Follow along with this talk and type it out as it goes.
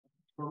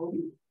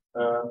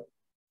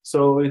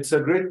So it's a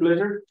great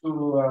pleasure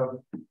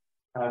to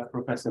have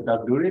Professor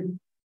Durian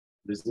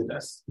visit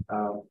us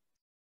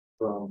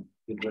from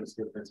the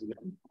University of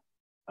Pennsylvania,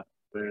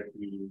 where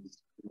he's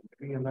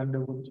doing an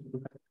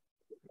undergraduate.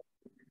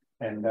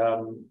 And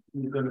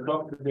we're going to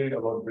talk today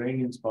about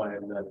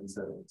brain-inspired learning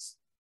service.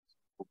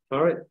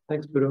 All right,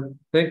 thanks, Budo.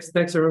 Thanks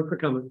everyone for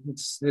coming.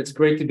 It's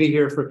great to be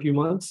here for a few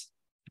months.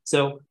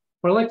 So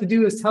what I'd like to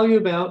do is tell you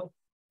about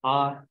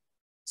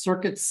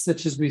circuits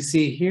such as we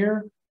see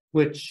here,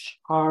 which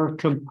are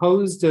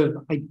composed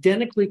of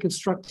identically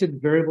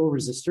constructed variable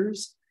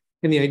resistors.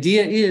 And the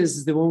idea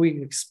is that when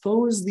we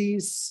expose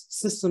these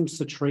systems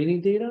to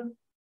training data,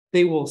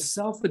 they will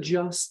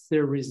self-adjust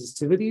their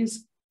resistivities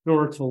in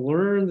order to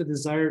learn the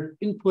desired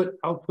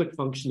input-output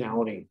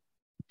functionality,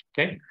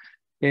 okay?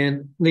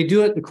 And they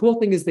do it, the cool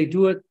thing is they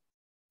do it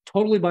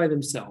totally by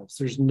themselves.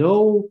 There's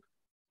no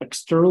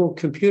external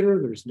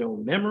computer, there's no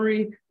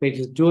memory, they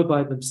just do it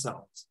by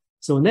themselves.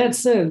 So in that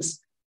sense,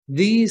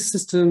 these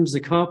systems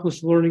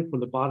accomplish learning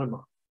from the bottom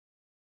up,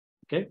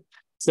 okay?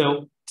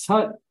 So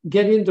to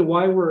get into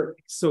why we're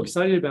so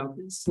excited about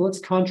this, so let's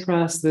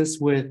contrast this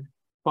with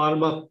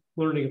bottom-up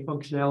learning and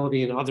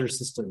functionality in other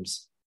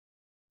systems.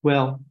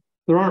 Well,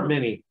 there aren't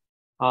many.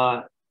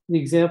 The only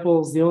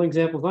examples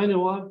I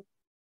know of,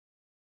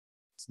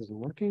 this isn't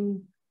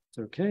working, it's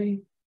okay.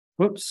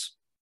 Whoops.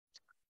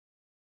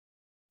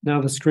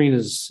 Now the screen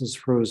is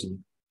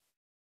frozen.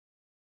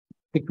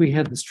 I think we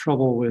had this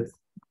trouble with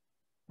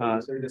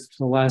the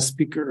last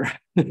speaker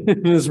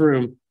in this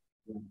room.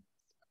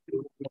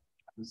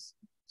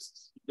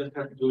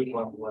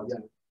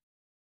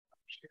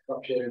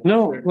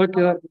 No, look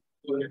at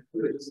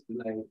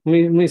let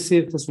me see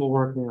if this will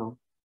work now.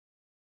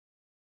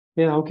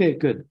 Yeah, okay,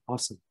 good,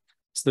 awesome.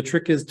 So the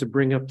trick is to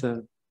bring up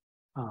the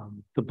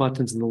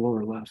buttons in the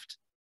lower left.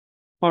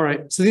 All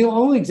right, so the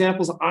only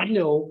examples I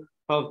know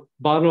of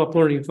bottom-up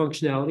learning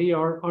functionality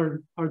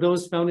are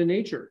those found in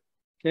nature.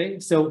 Okay,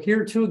 so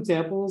here are two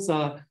examples,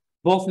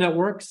 both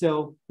networks.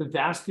 So the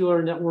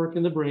vascular network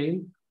in the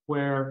brain,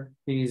 where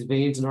these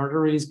veins and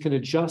arteries can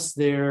adjust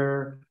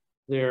their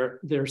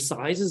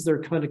sizes, their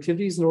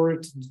conductivities in order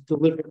to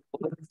deliver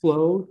blood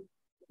flow,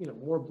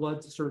 more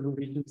blood to certain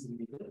regions than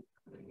needed.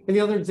 And the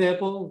other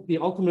example, the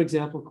ultimate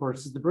example, of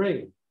course, is the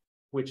brain,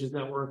 which is a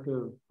network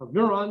of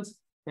neurons.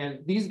 And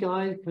these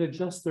guys can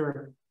adjust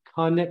their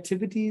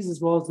connectivities as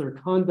well as their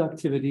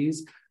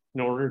conductivities in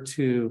order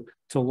to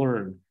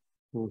learn,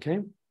 okay?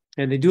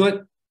 And they do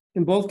it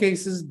in both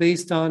cases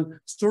based on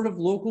sort of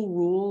local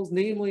rules,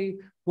 namely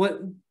what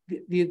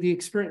the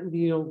experience,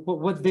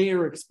 what they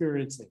are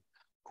experiencing.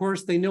 Of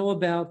course, they know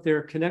about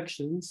their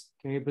connections,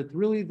 okay, but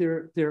really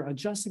they're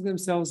adjusting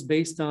themselves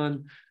based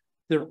on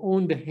their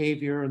own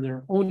behavior and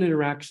their own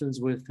interactions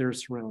with their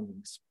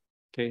surroundings.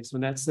 Okay, so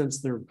in that sense,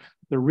 they're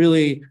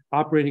really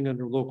operating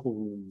under local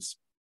rules.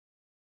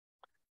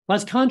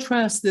 Let's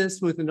contrast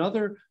this with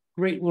another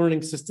great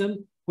learning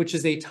system, which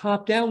is a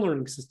top-down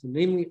learning system,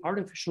 namely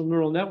artificial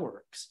neural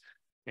networks.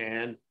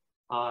 And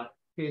in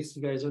case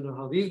you guys don't know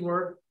how these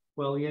work,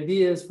 well, the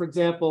idea is, for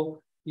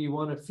example, you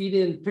want to feed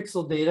in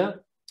pixel data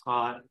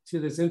to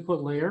this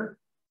input layer,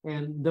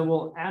 and then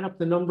we'll add up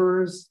the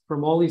numbers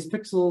from all these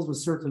pixels with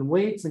certain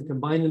weights and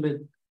combine them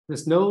at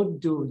this node,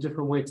 do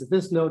different weights at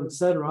this node, et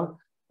cetera,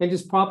 and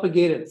just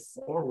propagate it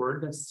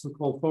forward. That's the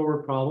so-called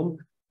forward problem,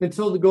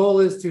 until the goal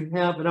is to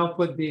have an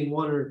output being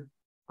one or,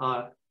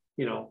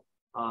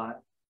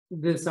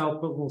 this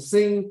output will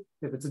sing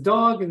if it's a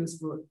dog, and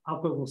this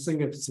output will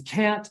sing if it's a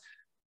cat.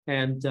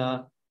 And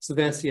so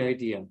that's the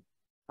idea.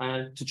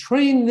 To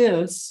train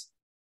this,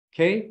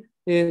 okay,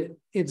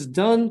 it's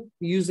done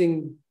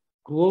using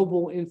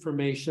global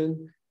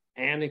information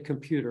and a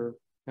computer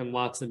and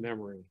lots of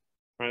memory,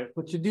 right?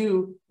 What you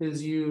do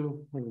is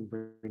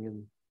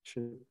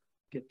shouldn't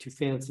get too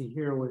fancy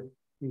here with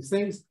these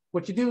things.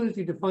 What you do is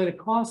you define a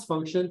cost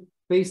function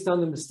based on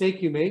the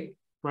mistake you make,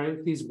 right?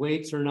 If these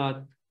weights are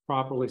not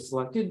properly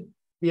selected,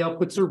 the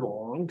outputs are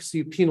wrong, so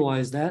you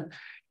penalize that.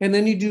 And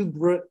then you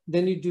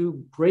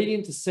do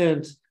gradient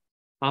descent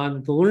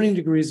on the learning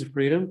degrees of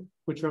freedom,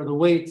 which are the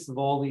weights of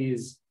all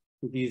these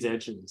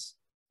edges,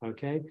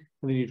 okay?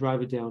 And then you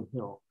drive it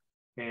downhill.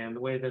 And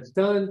the way that's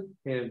done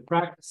in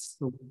practice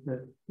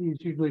is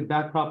usually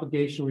back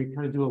propagation, where you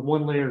kind of do it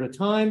one layer at a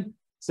time.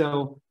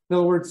 So in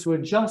other words, to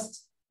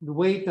adjust the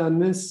weight on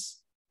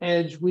this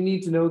edge, we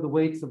need to know the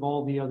weights of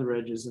all the other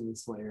edges in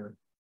this layer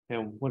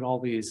and what all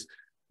these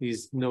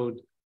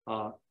node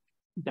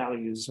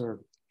values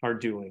are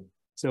doing.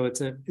 So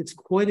it's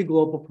quite a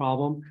global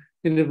problem.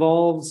 It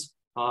involves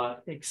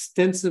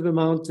extensive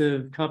amount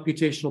of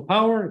computational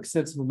power,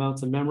 extensive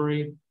amounts of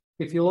memory.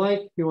 If you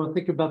want to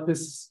think about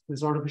this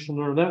artificial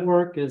neural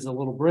network as a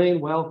little brain,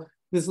 well,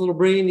 this little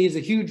brain needs a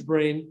huge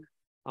brain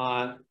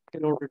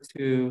in order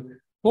to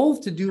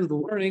both to do the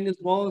learning as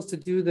well as to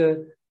do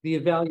the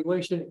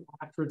evaluation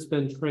after it's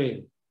been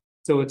trained.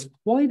 So it's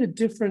quite a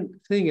different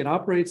thing. It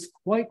operates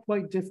quite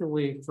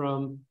differently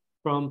from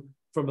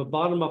a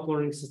bottom-up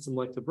learning system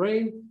like the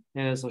brain,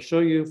 and as I'll show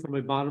you, from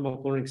a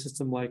bottom-up learning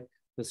system like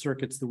the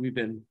circuits that we've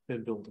been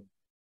building.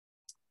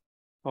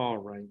 All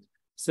right.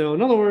 So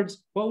in other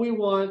words, what we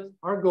want,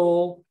 our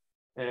goal,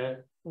 and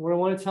what I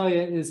want to tell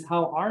you is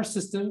how our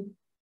system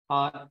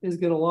is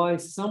going to lie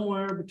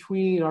somewhere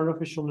between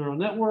artificial neural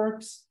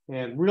networks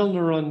and real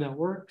neuron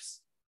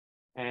networks.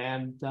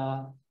 And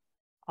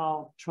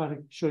I'll try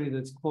to show you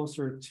that's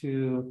closer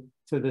to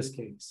this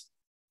case.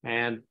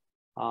 And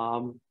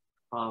to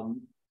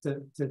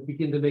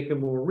begin to make it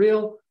more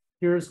real,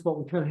 here's what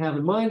we kind of have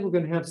in mind. We're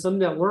going to have some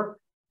network,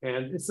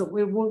 and it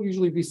won't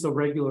usually be so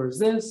regular as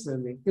this,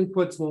 and the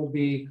inputs won't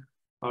be,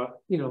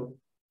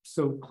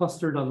 so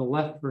clustered on the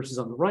left versus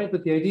on the right.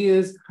 But the idea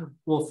is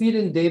we'll feed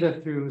in data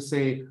through,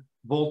 say,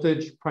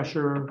 voltage,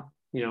 pressure,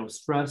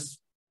 stress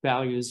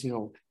values,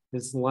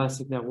 this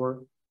elastic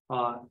network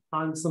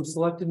on some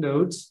selected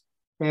nodes.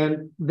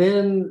 And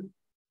then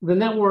the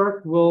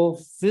network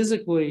will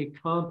physically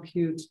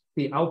compute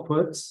the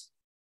outputs.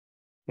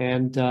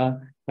 And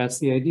that's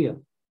the idea.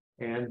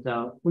 And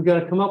we've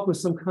got to come up with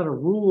some kind of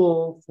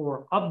rule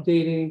for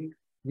updating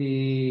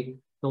the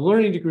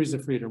learning degrees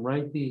of freedom,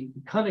 right? The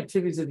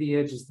connectivities of the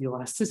edges, the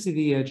elasticity of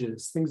the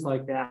edges, things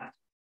like that,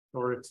 in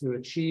order to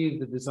achieve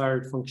the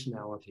desired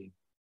functionality.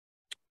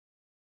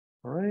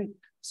 All right.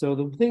 So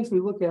the things we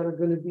look at are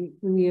going to be,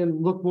 in the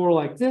end, look more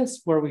like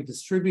this, where we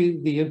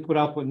distribute the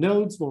input-output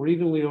nodes more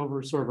evenly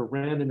over sort of a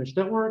randomish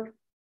network.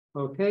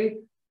 Okay.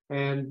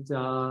 And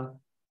I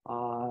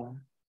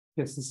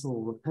guess this is a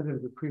little repetitive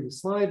of the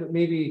previous slide, but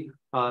maybe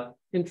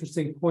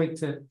interesting point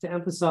to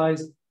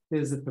emphasize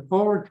is that the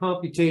forward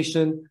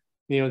computation,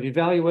 the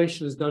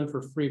evaluation is done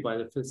for free by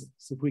the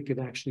physics. If we could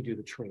actually do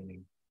the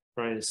training,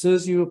 right? As soon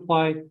as you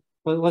apply,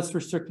 but let's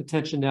restrict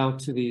attention now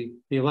to the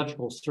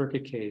electrical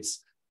circuit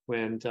case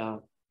and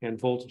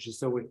voltages.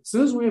 So as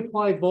soon as we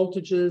apply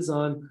voltages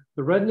on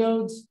the red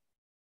nodes,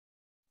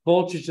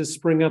 voltages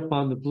spring up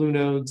on the blue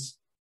nodes.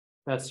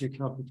 That's your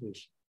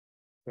computation.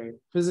 Okay,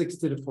 physics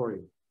did it for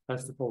you.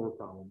 That's the forward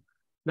problem.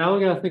 Now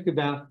we got to think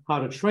about how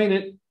to train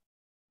it.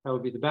 That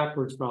would be the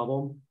backwards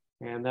problem.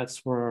 And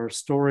that's where our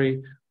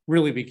story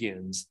really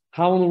begins.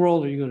 How in the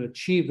world are you going to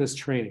achieve this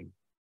training?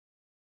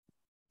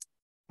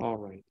 All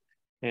right.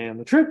 And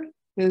the trick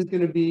is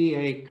going to be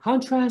a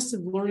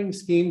contrastive learning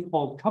scheme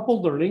called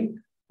coupled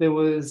learning that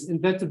was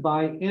invented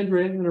by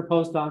Andrea and her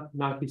postdoc,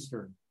 Naki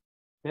Stern.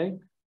 Okay.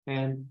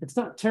 And it's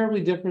not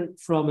terribly different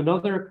from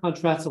another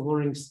contrastive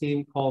learning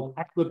scheme called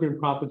equilibrium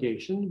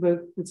propagation,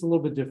 but it's a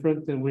little bit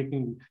different, and we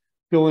can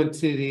go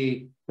into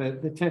the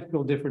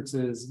technical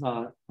differences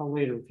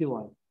later if you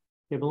like.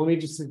 Okay, but let me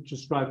just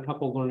describe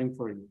coupled learning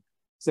for you.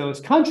 So it's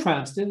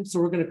contrasted. So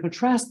we're going to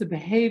contrast the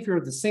behavior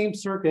of the same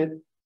circuit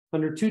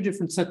under two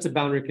different sets of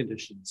boundary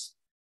conditions,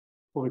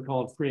 what we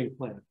call free and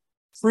clamped.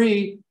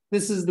 Free,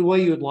 this is the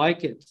way you would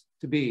like it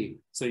to be.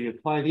 So you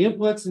apply the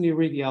inputs and you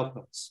read the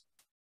outputs.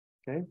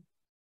 Okay.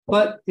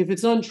 But if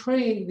it's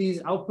untrained,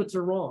 these outputs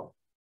are wrong.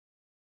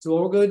 So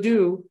what we're going to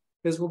do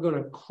is we're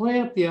going to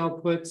clamp the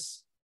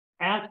outputs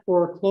at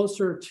or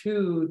closer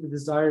to the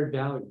desired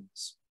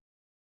values.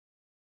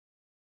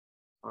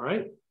 All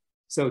right.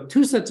 So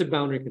two sets of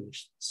boundary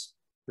conditions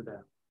for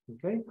that.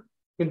 Okay.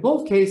 In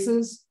both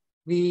cases,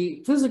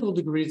 the physical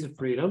degrees of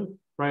freedom,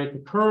 right, the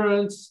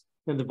currents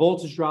and the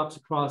voltage drops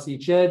across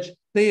each edge,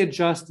 they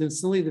adjust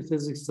instantly. The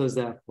physics does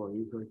that for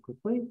you very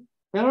quickly.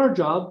 And our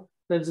job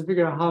is to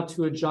figure out how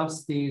to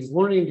adjust these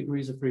learning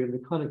degrees of freedom, the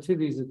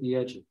connectivities at the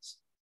edges.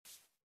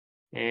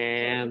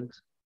 And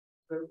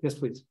yes,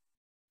 please.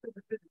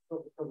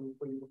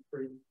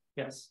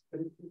 Yes.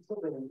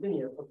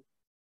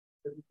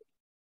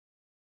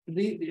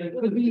 It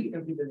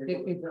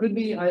could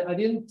be. I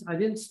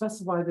didn't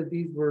specify that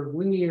these were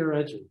linear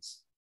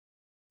edges.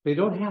 They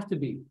don't have to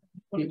be.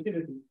 I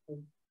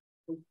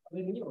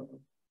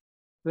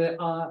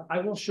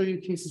will show you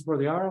cases where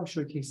they are. I'll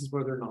show you cases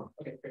where they're not.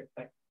 Okay, great.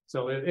 Thanks.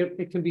 So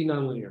it can be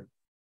nonlinear,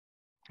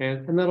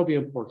 and that'll be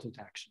important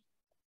actually.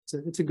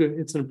 It's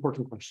an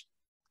important question.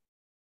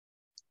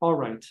 All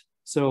right.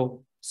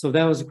 So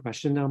that was a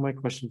question. Now my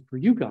question for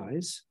you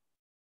guys.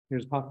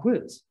 Here's a pop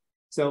quiz.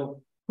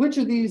 So which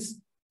of these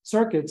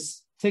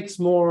circuits takes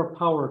more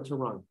power to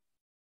run?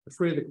 The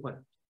free or the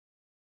clamped?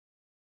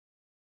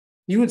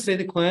 You would say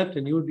the clamped,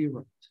 and you would be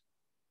right.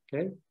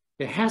 Okay.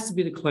 It has to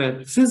be the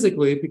clamped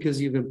physically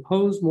because you've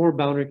imposed more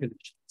boundary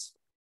conditions.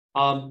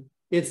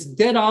 It's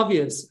dead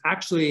obvious,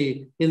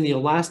 actually, in the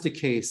elastic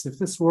case. If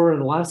this were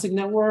an elastic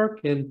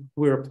network and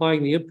we're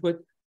applying the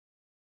input,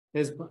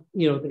 as the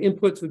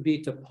inputs would be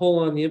to pull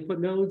on the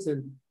input nodes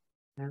and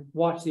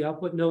watch the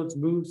output nodes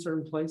move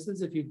certain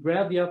places. If you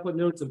grab the output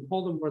nodes and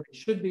pull them where they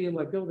should be and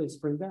let go, they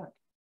spring back.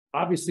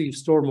 Obviously, you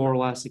store more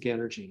elastic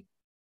energy.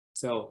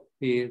 So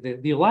the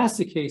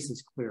elastic case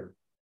is clear.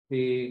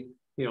 The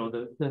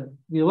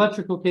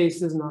electrical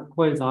case is not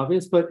quite as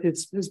obvious, but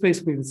it's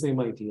basically the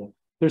same idea.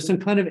 There's some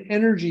kind of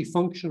energy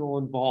functional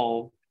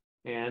involved,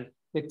 and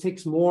it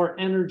takes more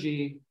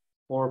energy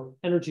or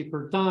energy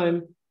per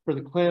time for the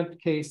clamped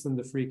case than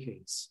the free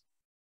case.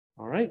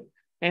 All right.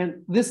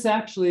 And this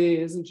actually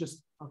isn't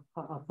just a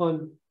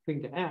fun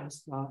thing to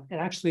ask. It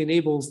actually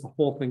enables the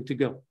whole thing to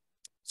go.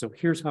 So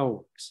here's how it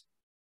works.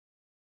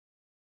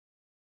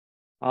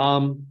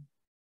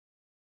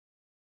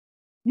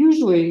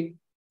 usually,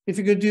 if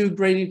you're going to do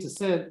gradient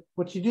descent,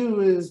 what you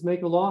do is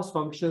make a loss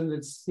function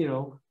that's,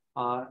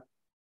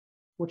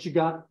 what you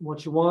got,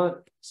 what you want,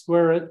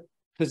 square it,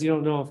 because you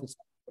don't know if it's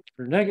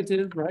or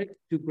negative, right?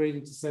 Do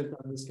gradient descent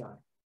on this guy.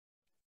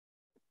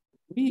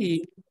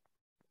 We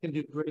can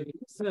do gradient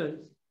descent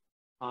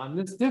on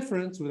this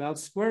difference without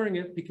squaring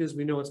it because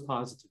we know it's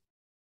positive.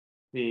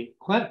 The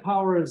Clamp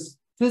power is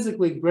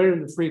physically greater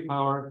than the free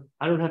power.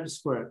 I don't have to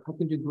square it. I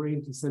can do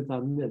gradient descent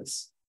on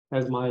this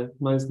as my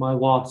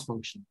loss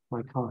function,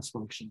 my cost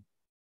function.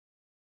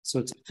 So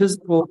it's a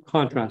physical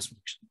contrast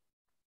function.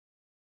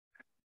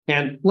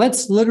 And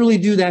let's literally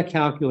do that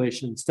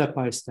calculation step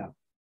by step.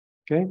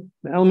 Okay,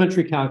 the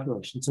elementary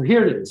calculation. So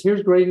here it is.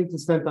 Here's gradient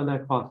descent on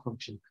that cost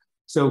function.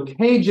 So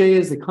Kj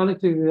is the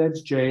conductivity of the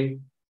edge J.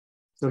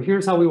 So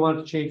here's how we want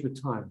it to change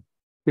with time.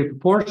 Be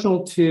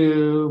proportional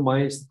to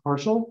minus the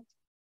partial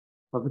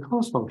of the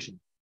cost function.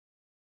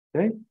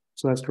 Okay,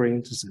 so that's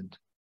gradient descent.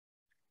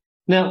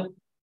 Now,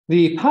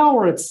 the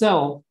power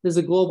itself is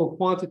a global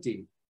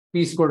quantity,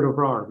 v squared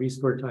over r, v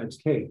squared times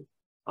k,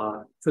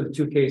 for the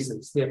two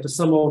cases. They have to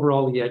sum over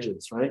all the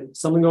edges, right?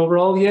 Summing over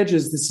all the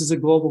edges, this is a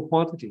global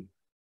quantity.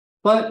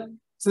 But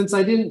since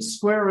I didn't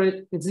square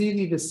it, it's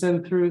easy to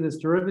send through this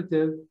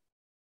derivative.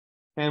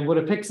 And what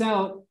it picks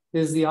out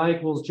is the I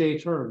equals j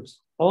terms.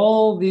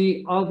 All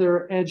the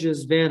other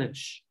edges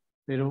vanish.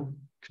 They don't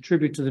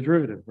contribute to the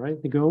derivative, right?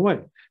 They go away.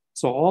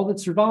 So all that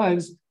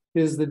survives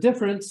is the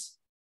difference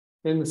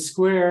in the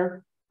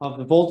square of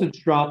the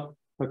voltage drop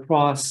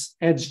across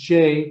edge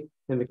j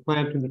in the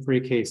clamped and the free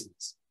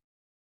cases.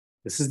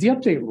 This is the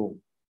update rule.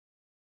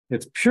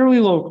 It's purely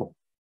local.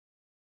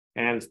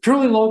 And it's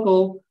purely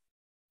local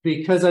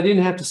because I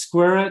didn't have to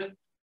square it.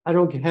 I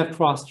don't have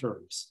cross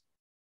terms.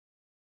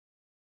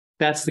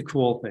 That's the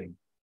cool thing.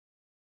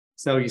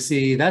 So you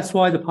see, that's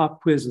why the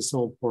pop quiz is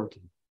so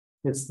important.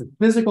 It's the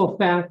physical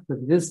fact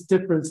that this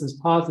difference is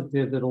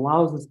positive that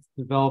allows us to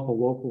develop a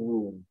local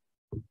rule.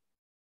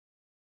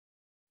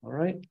 All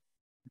right.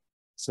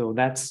 So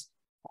that's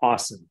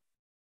awesome.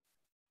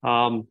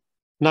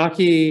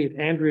 Naki,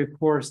 Andrea, of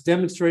course,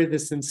 demonstrated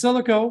this in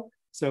silico.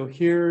 So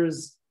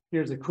here's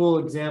a cool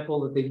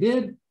example that they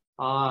did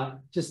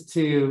just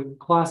to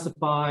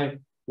classify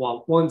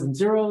ones and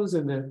zeros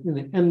in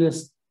the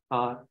MNIST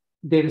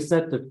data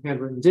set of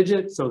handwritten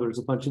digits. So there's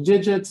a bunch of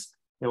digits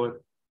that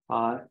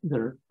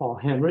are all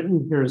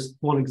handwritten. Here's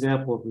one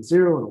example of a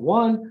 0 and a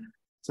 1.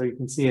 So you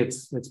can see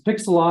it's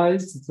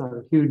pixelized. It's not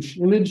a huge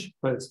image,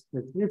 but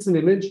it's an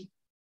image.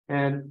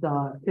 And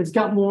it's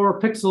got more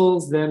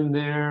pixels than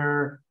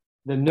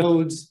the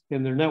nodes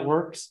in their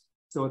networks.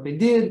 So what they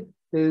did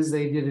is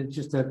they did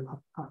just a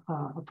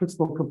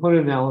principal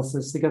component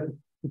analysis. They got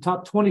the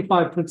top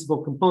 25 principal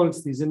components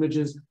of these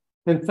images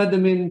and fed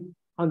them in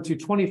onto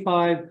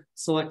 25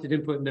 selected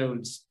input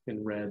nodes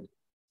in red,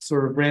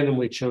 sort of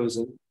randomly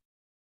chosen.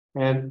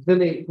 And then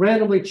they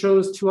randomly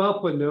chose 2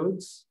 output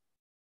nodes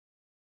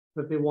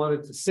that they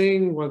wanted to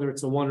sing, whether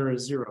it's a 1 or a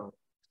 0,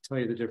 to tell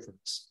you the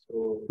difference.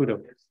 So, how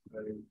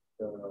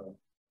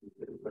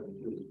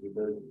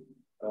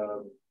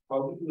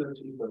did you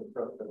achieve the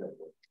Prof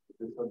network? Is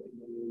this something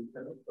you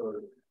kind of,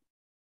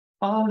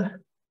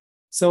 or?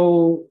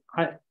 So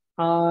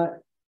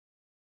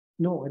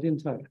no, I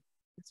didn't tell you.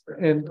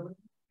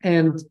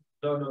 And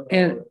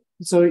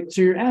so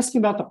you're asking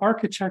about the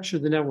architecture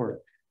of the network.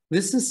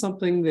 This is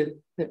something that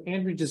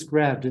Andrew just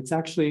grabbed. It's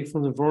actually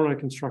from the Voronoi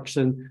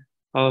construction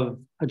of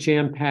a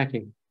jam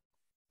packing.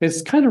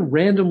 It's kind of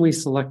randomly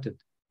selected.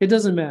 It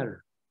doesn't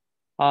matter.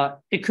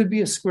 It could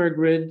be a square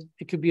grid.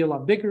 It could be a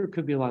lot bigger. It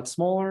could be a lot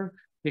smaller.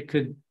 We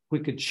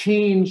could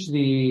change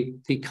the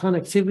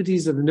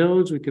connectivities of the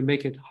nodes. We could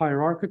make it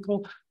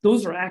hierarchical.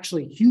 Those are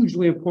actually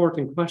hugely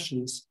important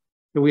questions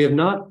that we have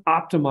not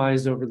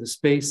optimized over the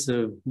space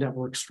of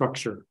network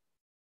structure.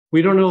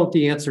 We don't know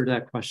the answer to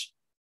that question.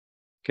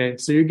 Okay,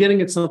 so you're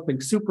getting at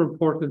something super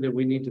important that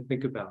we need to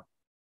think about.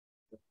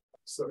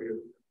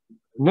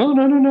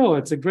 No.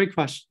 It's a great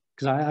question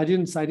because I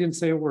didn't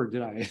say a word,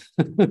 did I?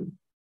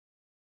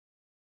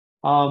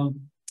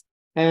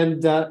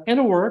 And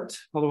it worked.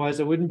 Otherwise,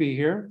 I wouldn't be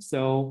here.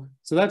 So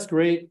that's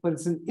great. But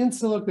it's an in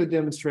silico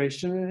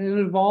demonstration, and it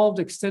involved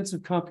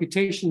extensive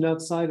computation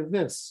outside of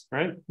this.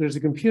 Right? There's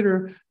a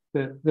computer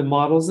that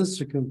models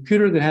this. A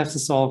computer that has to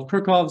solve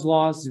Kirchhoff's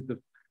laws,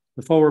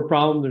 the forward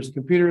problem. There's a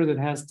computer that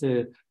has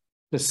to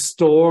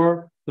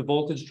store the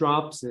voltage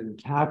drops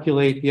and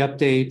calculate the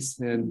updates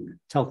and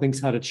tell things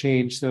how to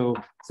change. So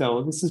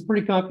this is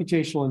pretty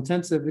computational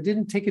intensive. It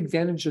didn't take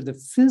advantage of the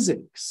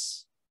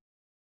physics.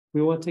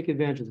 We want to take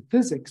advantage of the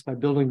physics by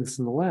building this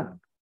in the lab.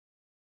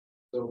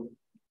 So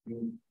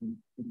you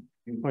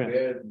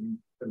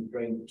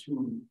constrain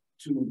two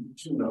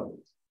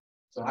nodes.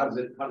 So how does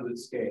it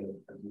scale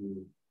as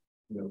you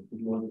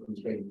want to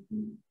constrain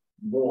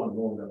more and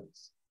more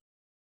nodes?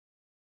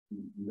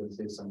 You're going to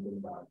say something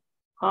about it.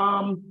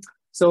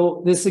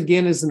 So this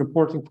again is an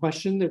important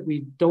question that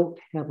we don't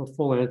have a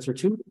full answer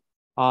to.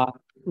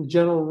 The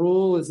general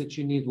rule is that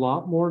you need a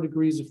lot more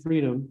degrees of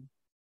freedom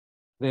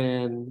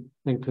than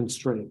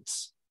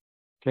constraints.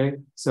 Okay,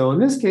 so in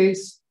this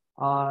case,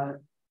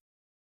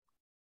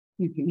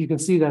 you can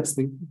see that's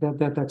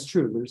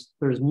true.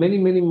 There's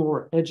many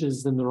more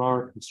edges than there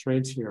are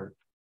constraints here.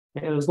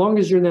 And as long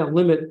as you're in that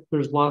limit,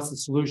 there's lots of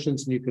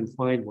solutions and you can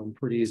find one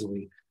pretty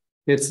easily.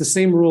 It's the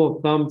same rule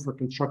of thumb for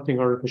constructing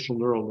artificial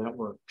neural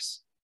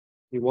networks.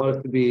 You want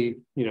it to be,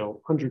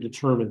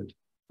 underdetermined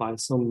by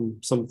some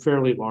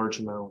fairly large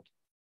amount.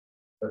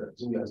 But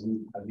as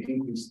you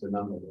increase the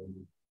number,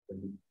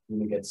 then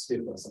you get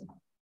stiffer somehow.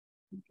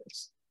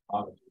 It's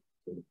harder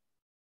to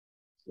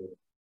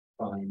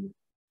find.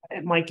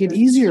 It might get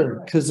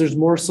easier because there's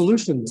more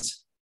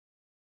solutions.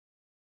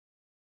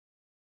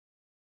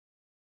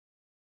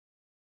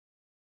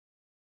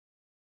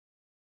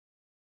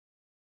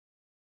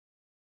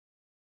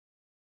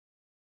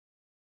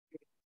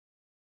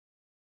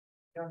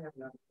 Don't have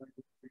enough.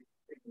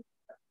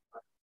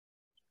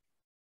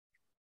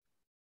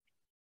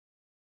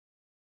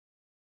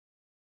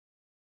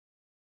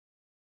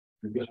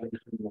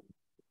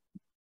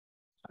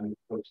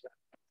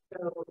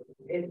 So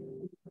it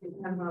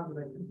depends on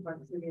the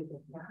complexity of the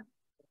task.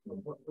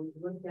 What we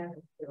looked at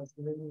is those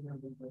living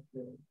numbers of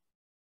the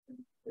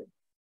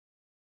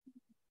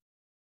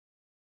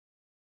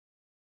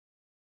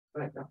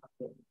right now.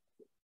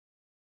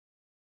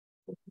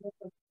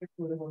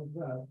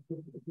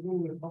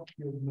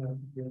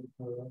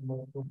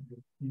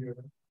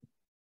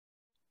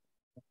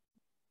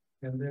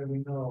 And then we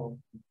know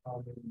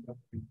how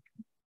many.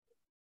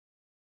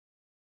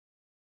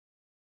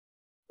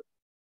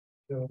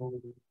 So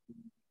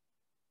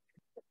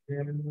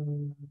then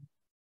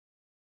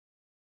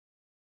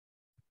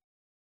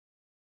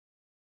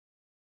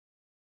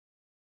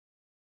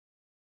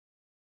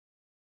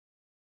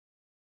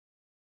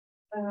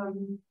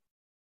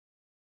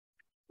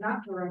not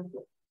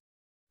directly.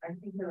 I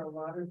think there are a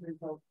lot of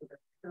results that are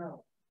shown,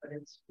 but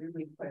it's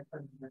really quite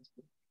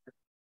fundamental.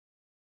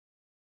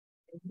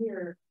 And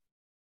here,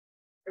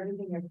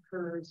 everything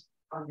occurs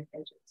on the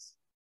edges.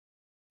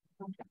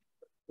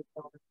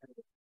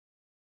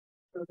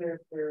 So they're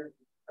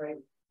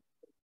right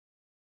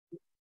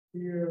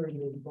here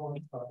is on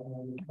the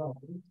top.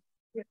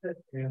 Yeah,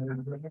 And the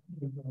direction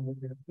is on the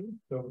edges,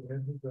 so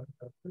edges are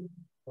affected.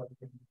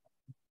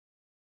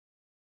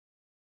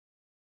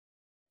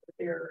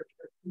 they're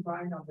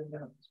combined on the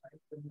nodes,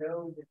 right? The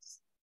node is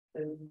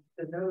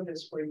the node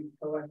is where you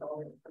collect all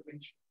the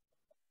information.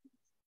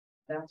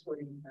 That's where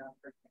you have,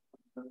 for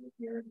example,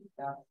 here.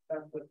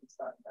 That's what the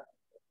side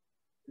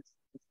is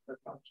the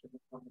function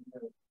of the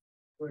node.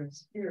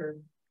 Whereas here,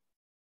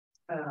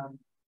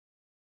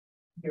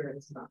 here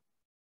it's not.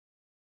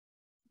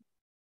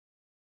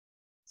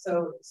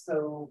 So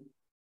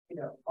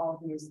all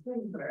these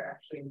things that are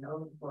actually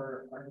known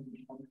for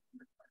artificial intelligence,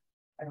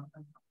 I don't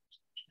know.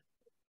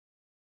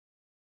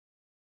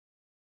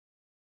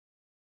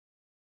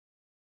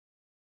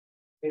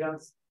 They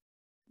don't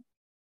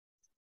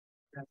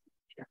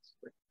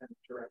transfer them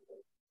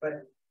directly,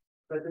 but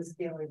the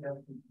scaling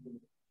doesn't continue.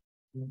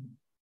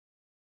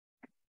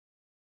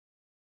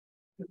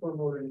 One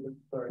more in the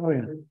story. Oh,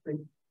 yeah.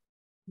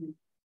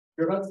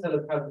 You're about to tell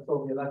us how to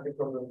solve the elastic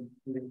problem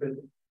using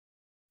physics.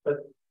 But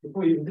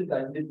before you even did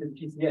that, you did the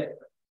PCA.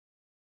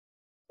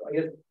 So I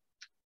guess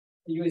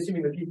you're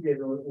assuming the PCA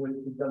is always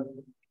done.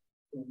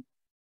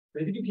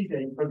 But if you do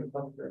PCA, you probably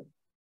cluster.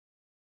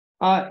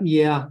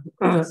 Yeah.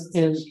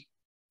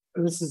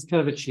 And this is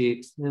kind of a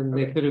cheat, and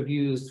they could have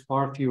used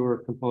far fewer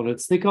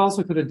components. They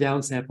also could have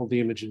downsampled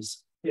the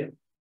images. Yeah.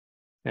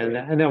 And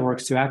that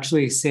works too.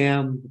 Actually,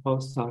 Sam, the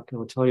postdoc,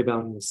 I'll tell you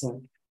about in a sec,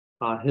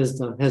 has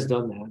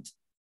done that.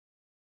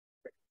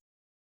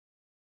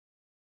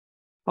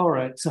 All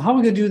right, so how are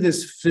we going to do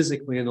this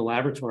physically in the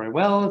laboratory?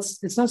 Well,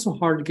 it's not so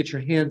hard to get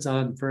your hands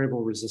on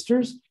variable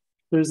resistors.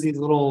 There's these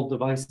little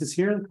devices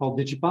here called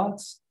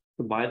digibots.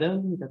 You can buy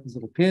them. You got these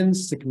little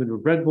pins, stick them into a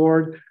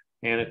breadboard,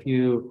 and if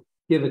you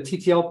give a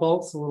TTL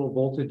pulse, a little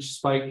voltage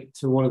spike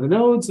to one of the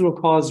nodes, it'll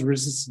cause the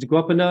resistance to go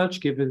up a notch.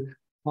 Give it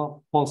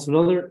pulse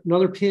another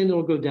pin,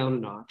 it'll go down a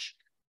notch.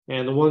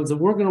 And the ones that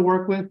we're going to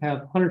work with have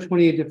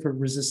 128 different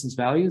resistance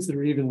values that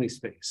are evenly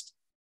spaced.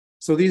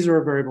 So these are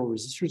our variable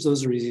resistors.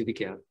 Those are easy to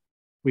get.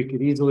 We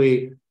could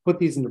easily put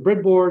these into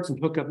breadboards and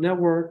hook up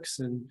networks,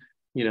 and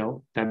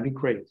that'd be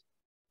great.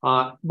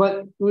 But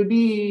it would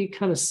be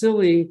kind of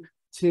silly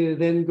to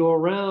then go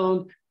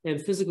around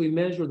and physically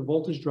measure the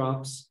voltage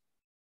drops.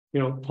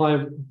 Apply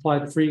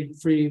the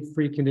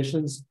free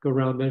conditions, go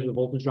around, measure the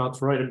voltage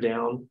drops, write them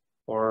down,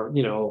 or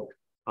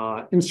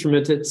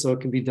instrument it so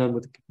it can be done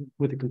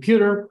with a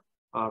computer.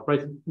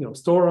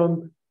 Store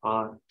them.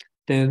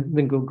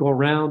 Then go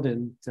around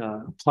and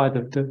apply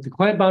the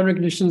client boundary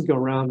conditions. Go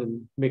around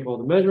and make all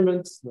the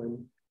measurements.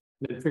 Then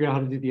figure out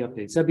how to do the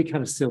updates. That'd be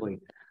kind of silly.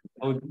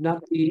 I would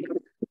not be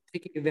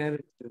taking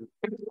advantage of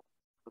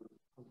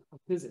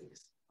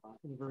physics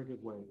in a very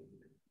good way.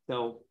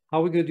 So how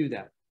are we going to do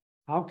that?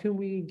 How can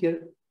we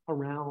get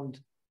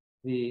around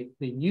the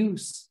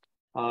use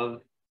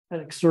of an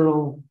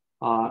external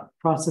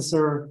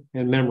processor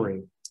and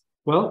memory?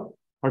 Well,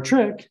 our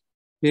trick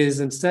is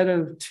instead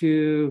of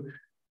to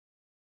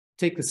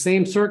take the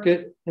same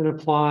circuit and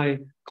apply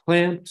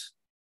clamped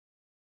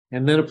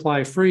and then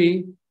apply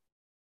free,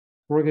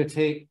 we're going to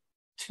take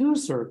two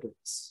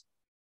circuits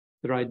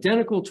that are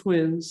identical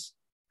twins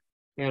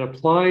and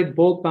applied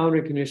both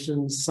boundary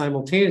conditions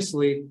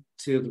simultaneously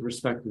to the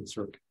respective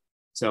circuit.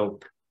 So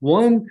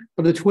one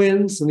of the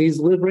twins, and these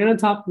live right on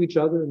top of each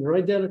other and they're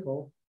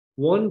identical.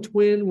 One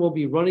twin will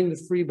be running the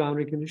free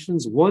boundary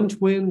conditions. One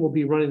twin will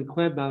be running the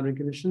clamp boundary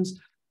conditions.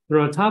 They're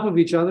on top of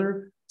each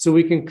other, so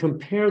we can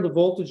compare the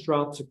voltage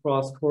drops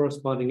across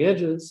corresponding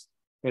edges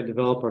and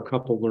develop our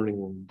coupled learning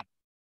rule.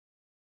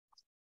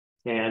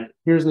 And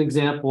here's an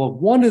example of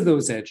one of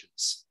those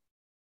edges.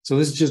 So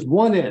this is just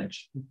one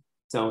edge.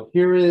 So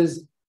here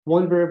is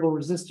one variable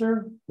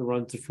resistor that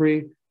runs to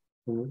free.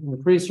 In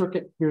the free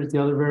circuit, here's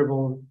the other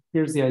variable.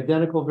 Here's the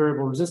identical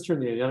variable resistor in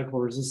the identical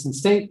resistance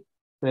state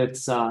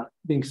that's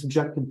being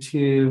subjected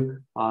to,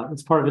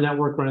 it's part of a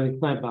network running the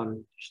clamp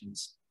boundary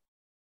conditions.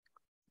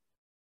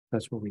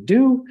 That's what we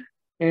do.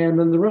 And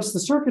then the rest of the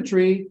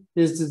circuitry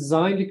is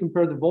designed to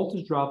compare the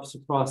voltage drops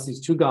across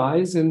these two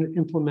guys and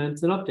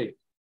implement an update.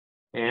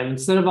 And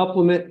instead of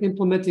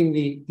implementing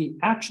the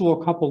actual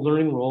coupled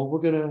learning rule, we're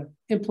going to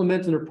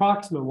implement an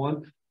approximate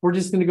one. We're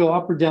just going to go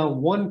up or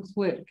down one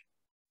click,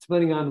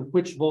 depending on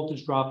which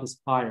voltage drop is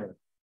higher.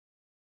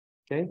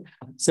 Okay,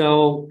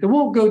 so it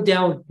won't go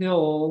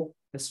downhill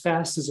as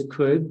fast as it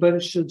could, but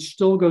it should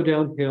still go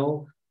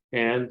downhill.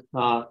 And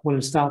when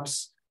it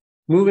stops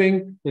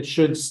moving, it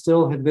should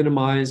still have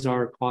minimized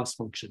our cost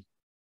function.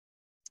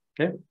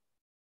 Okay,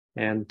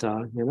 and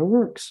it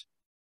works.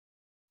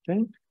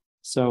 Okay,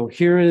 so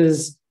here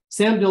is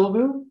Sam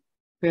Dillaboo,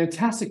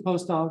 fantastic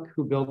postdoc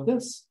who built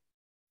this.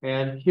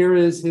 And here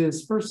is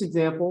his first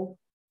example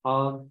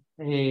of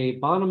a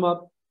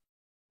bottom-up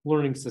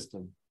learning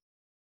system.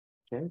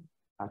 Okay,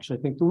 actually,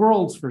 I think the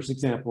world's first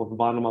example of a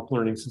bottom-up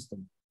learning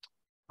system.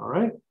 All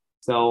right,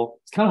 so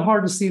it's kind of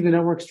hard to see the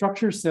network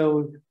structure,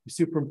 so we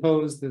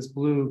superimpose this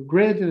blue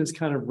grid, and it's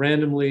kind of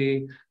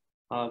randomly,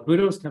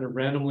 Budo's kind of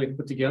randomly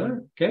put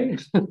together. Okay,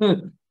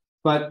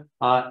 but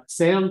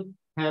Sam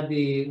had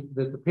the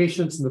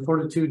patience and the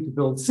fortitude to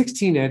build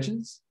 16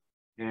 edges,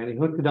 and he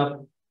hooked it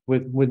up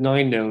with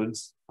 9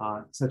 nodes,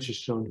 such as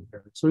shown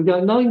here. So we've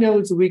got 9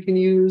 nodes that we can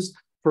use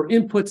for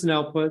inputs and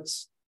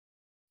outputs.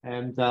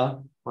 And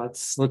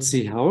let's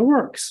see how it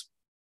works.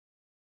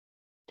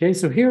 Okay,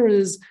 so here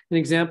is an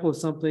example of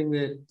something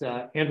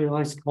that Andrew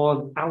likes to call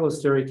an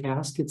allosteric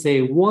task. It's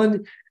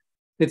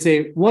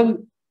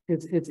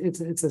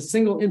a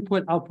single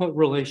input output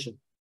relation.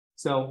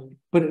 So,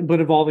 but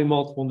involving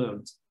multiple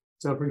nodes.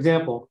 So for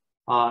example,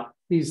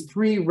 these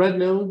 3 red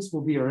nodes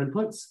will be our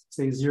inputs,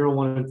 say 0,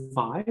 1, and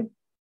 5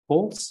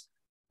 volts.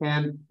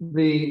 And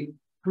the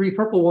 3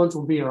 purple ones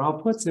will be our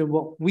outputs. And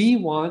what we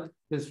want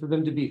is for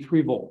them to be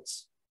 3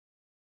 volts.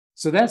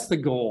 So that's the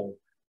goal.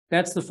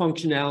 That's the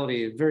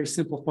functionality, a very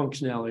simple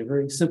functionality,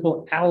 very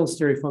simple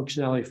allosteric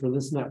functionality for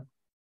this network.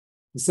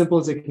 As simple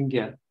as it can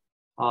get.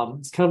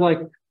 It's kind of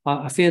like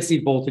a fancy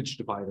voltage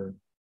divider.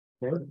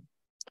 Okay?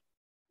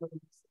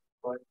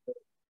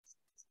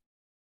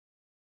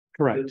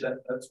 Correct.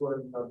 That's what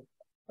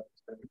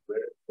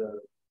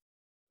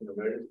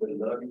where is the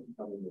learning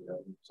coming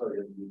in? Sorry,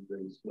 I'm being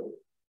very slow.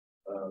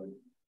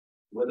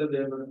 Whether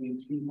they're going to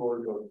be 3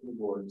 volts or 2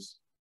 volts,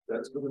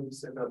 that's going to be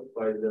set up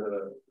by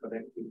the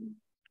connecting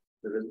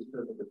the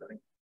resistance of the connecting.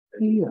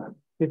 Yeah.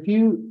 If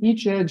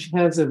each edge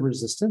has a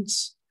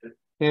resistance,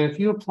 and if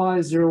you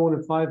apply 0, 1,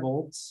 and 5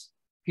 volts,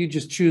 if you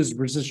just choose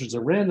resistors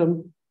at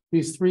random,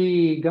 these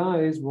 3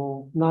 guys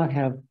will not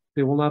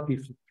be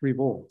 3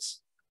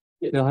 volts.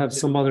 They'll have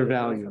some other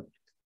value.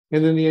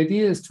 And then the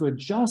idea is to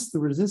adjust the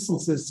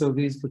resistances so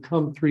these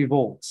become 3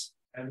 volts.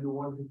 And we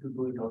wanted to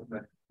do it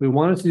automatically. We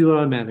wanted to do it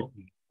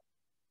automatically.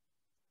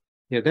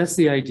 Yeah, that's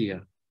the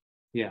idea.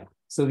 Yeah.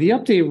 So the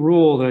update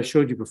rule that I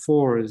showed you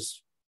before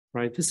is,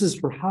 right, this is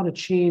for how to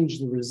change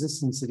the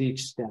resistance at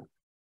each step.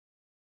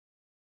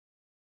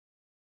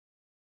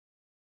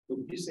 So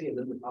would you say a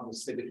little bit how the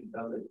stability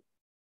does it?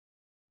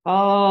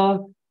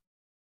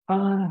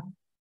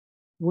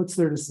 What's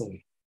there to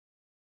say?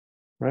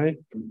 Right?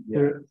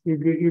 Yeah.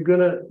 You're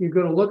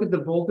gonna look at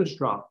the voltage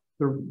drop.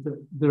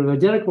 They're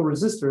identical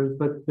resistors,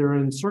 but they're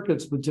in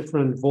circuits with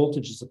different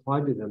voltages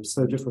applied to them,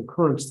 so different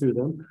currents through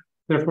them.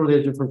 Therefore, they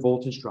have different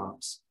voltage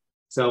drops.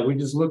 So we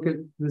just look at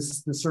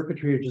this. The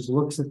circuitry just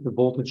looks at the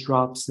voltage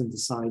drops and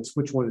decides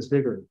which one is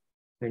bigger,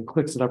 and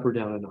clicks it up or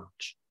down a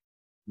notch.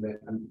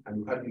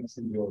 And how do you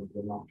see your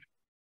notch?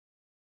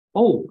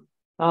 Oh,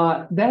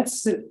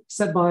 that's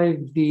set by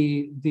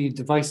the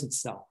device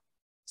itself.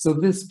 So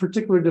this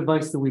particular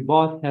device that we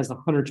bought has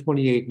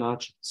 128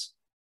 notches.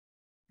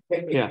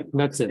 Yeah,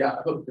 that's it. Yeah,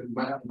 look, it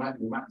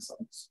might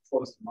some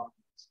force markings.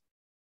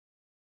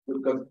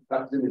 Because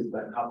that is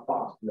like how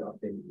fast we are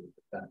updating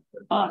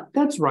that.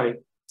 That's right.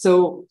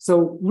 So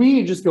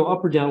we just go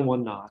up or down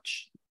 1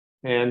 notch,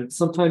 and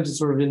sometimes it's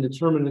sort of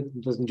indeterminate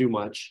and doesn't do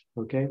much.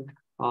 Okay,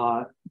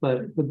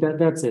 but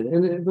that's it.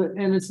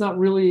 And it's not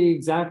really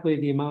exactly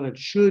the amount it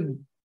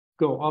should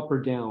go up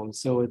or down.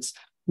 So it's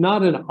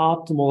not an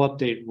optimal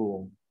update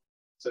rule.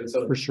 So it's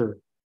for sure.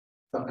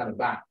 Some kind of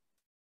back.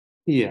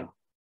 Yeah.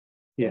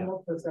 Yeah.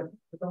 Is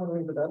someone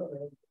ring the bell?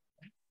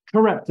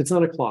 Correct. It's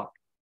on a clock.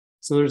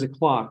 So there's a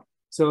clock.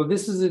 So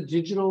this is a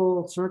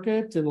digital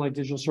circuit, and like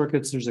digital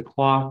circuits, there's a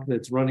clock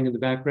that's running in the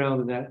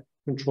background, and that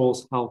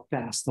controls how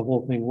fast the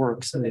whole thing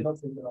works in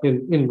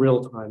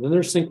real time. And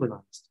they're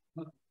synchronized.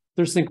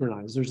 They're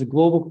synchronized. There's a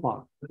global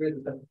clock.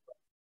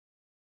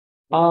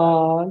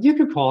 You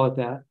could call it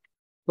that,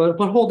 but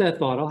hold that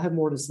thought. I'll have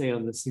more to say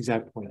on this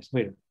exact point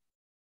later.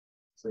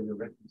 So you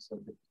reckon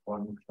something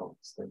one clock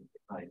step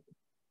behind?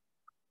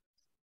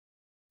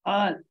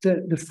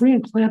 The free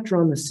and clamped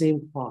are on the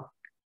same clock.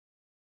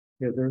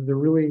 Yeah, they're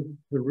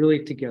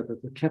really together.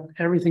 They're kept.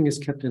 Everything is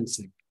kept in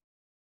sync.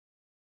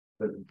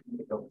 But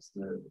it helps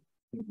the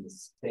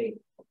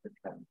state of the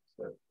clamp.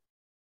 So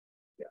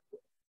yeah.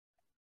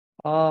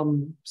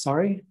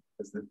 Sorry.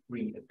 As the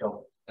free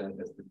adopt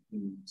and as the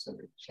free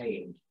sort of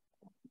change.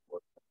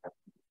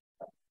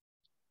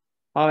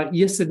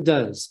 Yes, it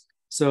does.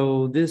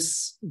 So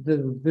this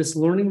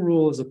learning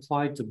rule is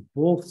applied to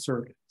both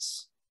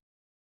circuits.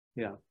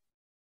 Yeah.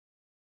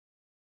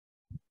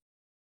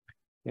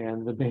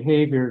 And the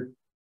behavior,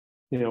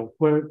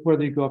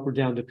 whether you go up or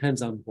down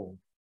depends on both.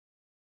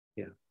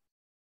 Yeah.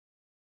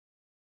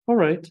 All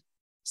right.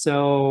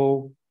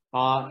 So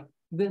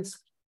this.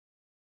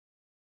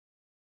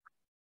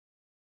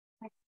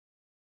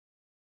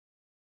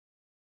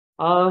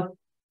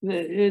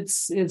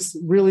 It's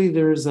really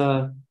there's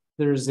a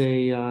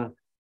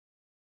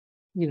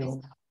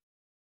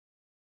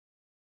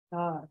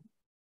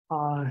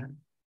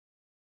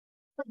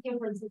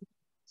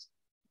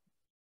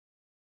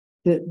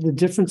the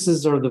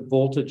differences are the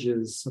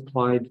voltages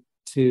applied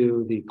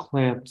to the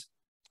clamped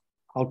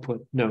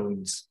output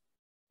nodes.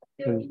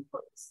 The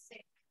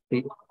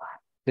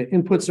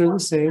inputs are the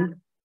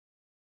same.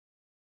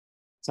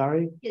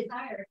 Sorry?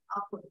 Desired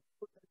output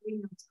for the three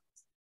nodes.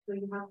 So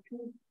you have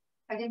two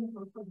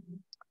identical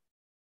functions.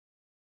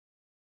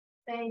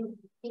 Then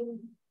in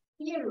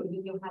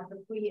theory, you have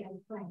the free and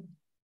clamped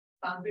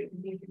boundary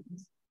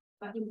conditions.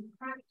 But in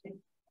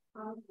practice,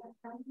 how is that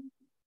done?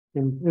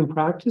 In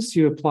practice,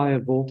 you apply a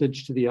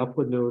voltage to the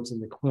output nodes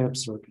in the clamp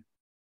circuit.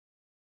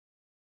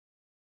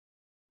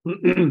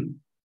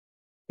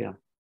 Yeah.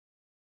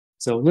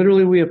 So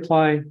literally we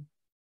apply. Let's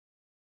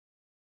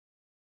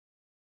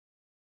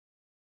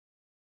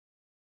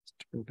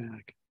turn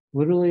back.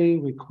 Literally,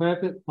 we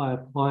clamp it by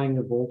applying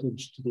a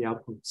voltage to the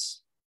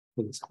outputs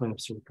for this clamp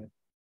circuit.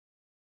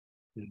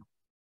 Yeah.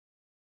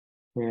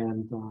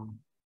 And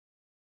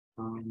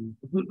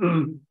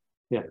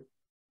yeah.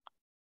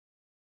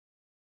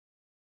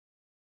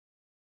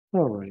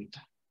 All right.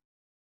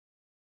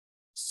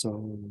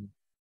 So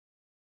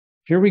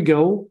here we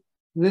go.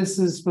 This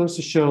is supposed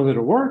to show that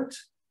it worked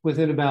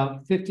within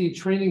about 50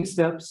 training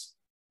steps.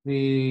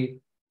 The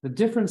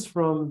difference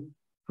from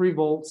 3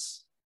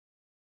 volts,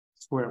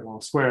 square it.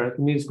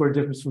 The mean square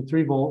difference from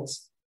 3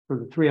 volts for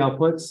the 3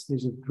 outputs.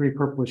 These are 3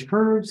 purplish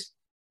curves.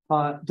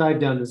 Dive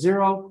down to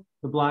 0.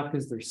 The black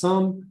is their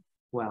sum.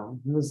 Well,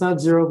 it's not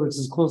 0, but it's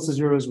as close to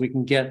 0 as we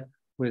can get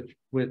with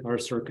our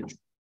circuitry.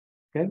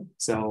 Okay,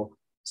 so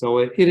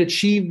it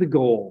achieved the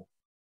goal.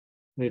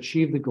 It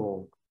achieved the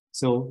goal.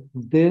 So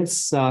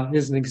this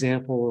is an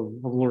example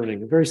of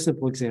learning, a very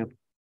simple example.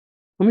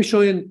 Let me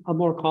show you a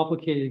more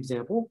complicated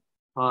example,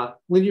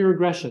 linear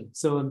regression.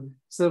 So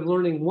instead of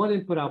learning one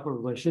input-output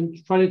relation,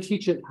 try to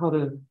teach it how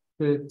to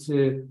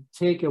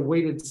take a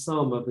weighted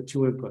sum of the 2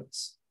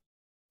 inputs.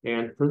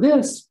 And for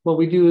this, what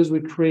we do is we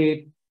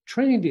create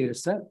training data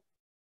set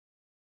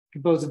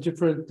composed of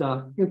different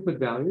input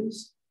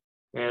values,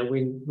 and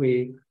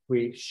we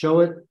show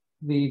it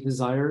the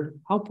desired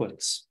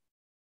outputs.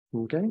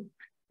 Okay,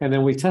 and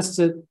then we test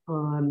it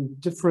on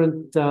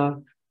different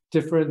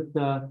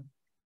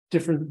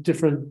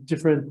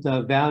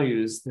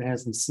values that it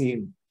hasn't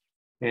seen,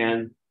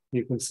 and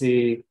you can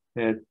see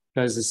it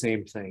does the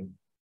same thing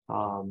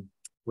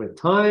with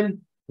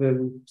time.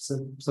 Then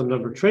some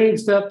number of training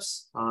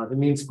steps. The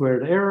mean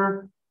squared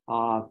error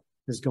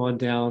has gone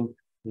down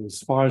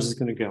as far as it's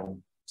going to go.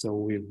 So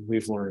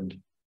we've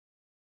learned.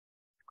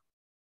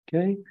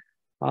 Okay.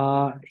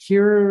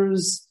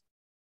 Here's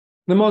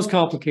the most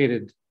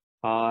complicated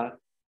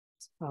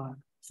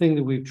thing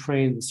that we've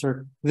trained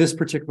this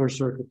particular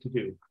circuit to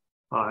do.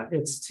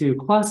 It's to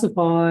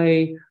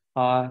classify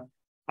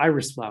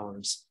iris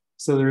flowers.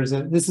 So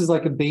this is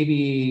like a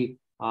baby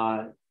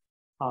AI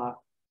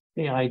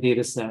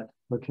data set,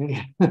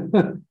 okay,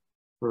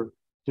 for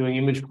doing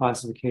image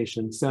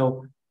classification.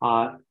 So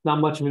not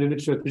much of an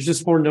image, there's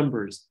just 4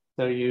 numbers.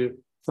 So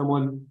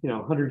someone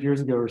 100 years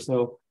ago or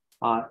so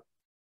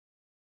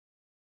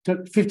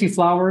took 50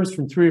 flowers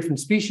from 3 different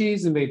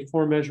species and made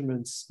 4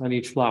 measurements on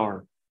each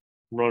flower,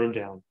 wrote them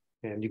down,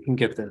 and you can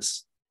get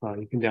this.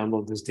 You can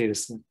download this data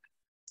set.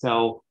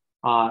 So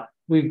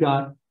we've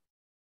got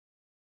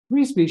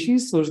 3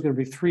 species, so there's going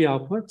to be 3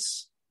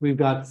 outputs. We've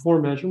got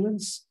 4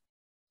 measurements,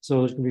 so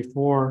there's going to be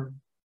four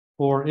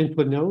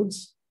input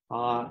nodes,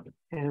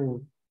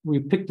 and we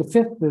picked the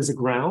 5th as a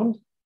ground,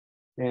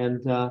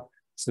 and so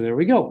there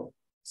we go.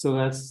 So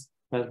that's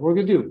what we're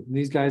going to do.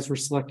 These guys were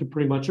selected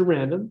pretty much at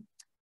random.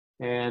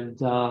 And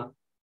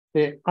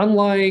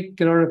unlike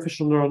an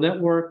artificial neural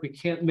network, we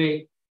can't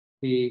make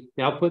the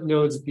output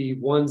nodes be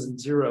ones and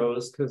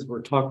zeros because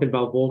we're talking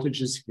about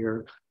voltages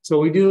here. So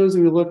what we do is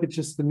we look at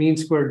just the mean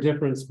square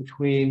difference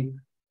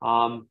between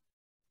the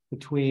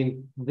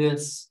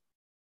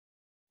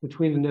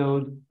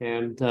node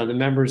and the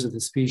members of the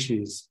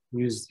species.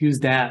 Use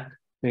that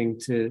thing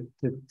to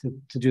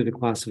do the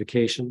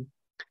classification.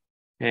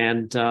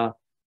 And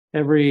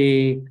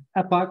every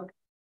epoch,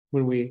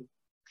 when we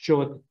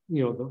show it,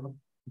 the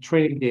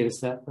training data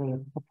set, a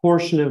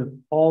portion of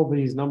all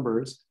these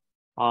numbers,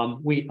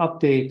 we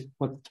update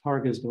what the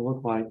target is going to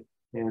look like.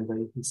 And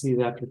you can see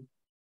that with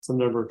some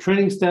number of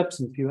training steps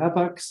and a few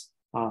epochs.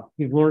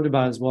 You've learned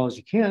about as well as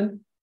you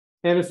can.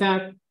 And in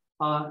fact,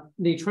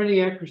 the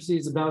training accuracy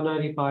is about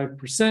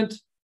 95%, a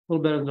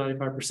little better than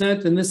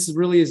 95%. And this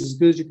really is as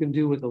good as you can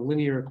do with a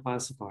linear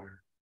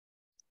classifier.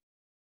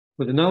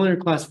 With a nonlinear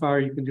classifier,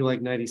 you can do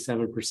like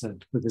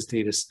 97% with this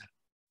data set,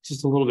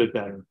 just a little bit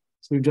better.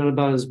 So we've done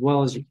about as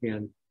well as you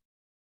can.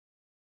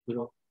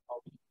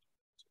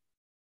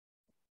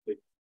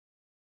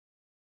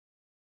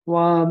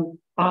 Well,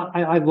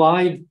 I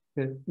lied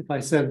if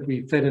I said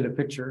we fed in a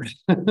picture.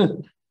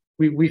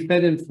 we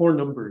fed in 4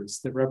 numbers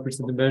that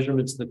represent the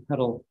measurements of the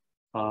petal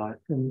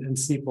and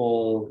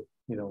sepal,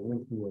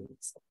 lymph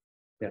nodes.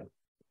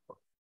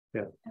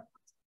 Yeah.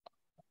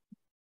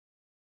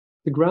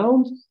 The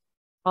ground,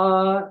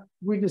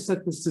 we just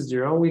set this to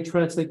 0. We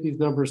translate these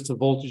numbers to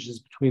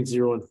voltages between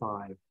 0 and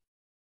 5.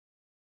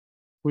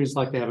 We just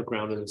like to have a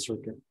ground in the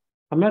circuit.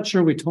 I'm not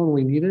sure we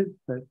totally need it,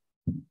 but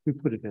we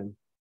put it in.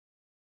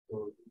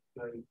 So,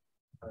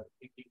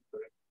 thinking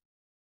correct.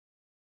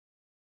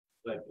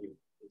 Like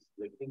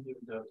thinking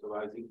in terms of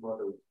rising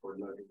models for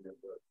learning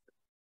networks.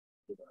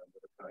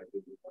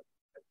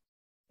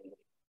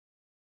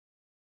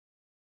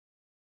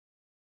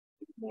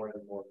 More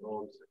and more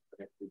nodes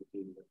and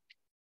connectivity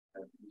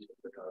and each of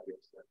the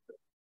targets.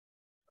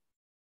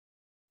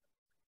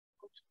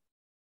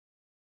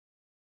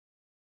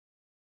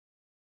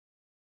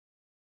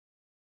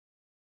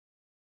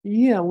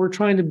 Yeah, we're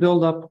trying to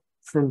build up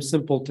from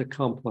simple to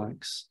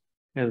complex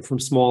and from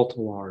small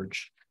to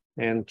large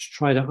and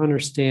try to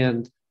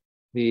understand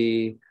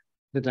the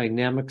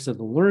dynamics of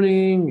the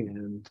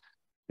learning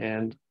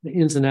and the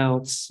ins and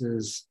outs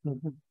is,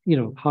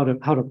 how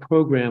to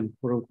program,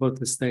 quote unquote,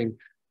 this thing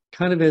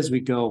kind of as we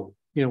go.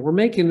 We're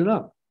making it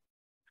up.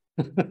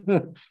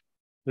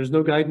 There's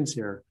no guidance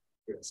here.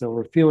 So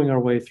we're feeling our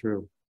way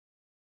through.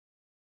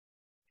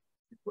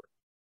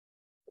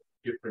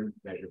 Different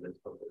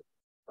measurements of it.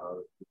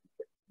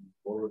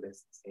 More or less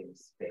the same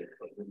state.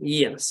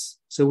 Yes.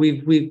 So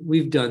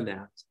we've done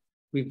that.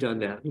 We've done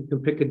that. You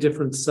can pick a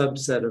different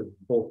subset of the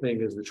whole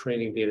thing as the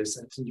training data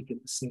sets and you get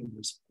the same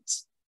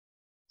response.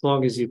 As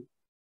long as you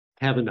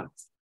have enough.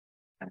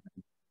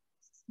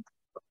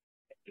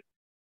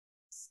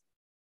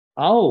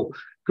 Oh,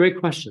 great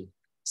question.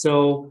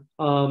 So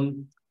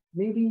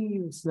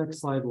maybe this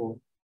next slide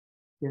will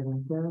get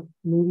like that.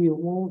 Maybe it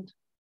won't.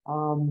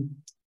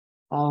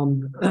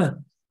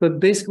 But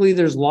basically,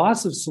 there's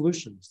lots of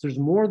solutions. There's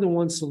more than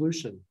one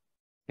solution.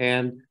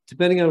 And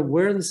depending on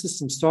where the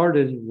system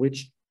started and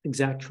which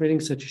exact training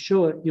set you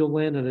show it, you'll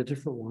land on a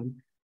different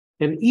one.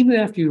 And even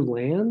after you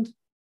land,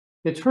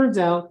 it turns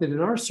out that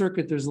in our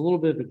circuit, there's a little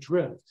bit of a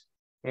drift.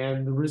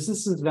 And the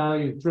resistance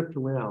values drift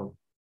around.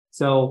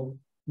 So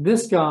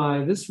this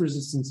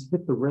resistance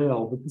hit the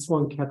rail, but this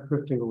one kept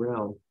drifting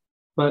around.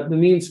 But the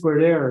mean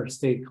squared error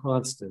stayed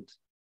constant.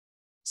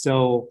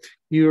 So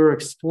you're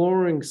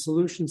exploring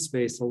solution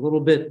space a little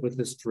bit with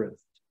this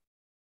drift.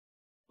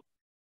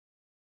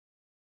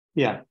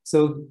 Yeah,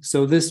 so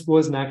this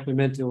wasn't actually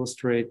meant to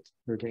illustrate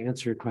or to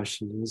answer your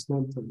question. It was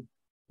meant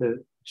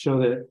to show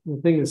that the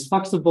thing is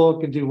flexible,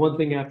 it can do one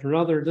thing after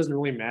another. It doesn't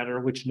really matter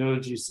which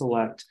nodes you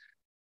select.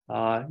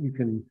 You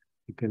can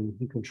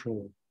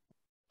control it.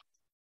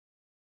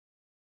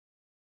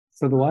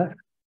 So the what?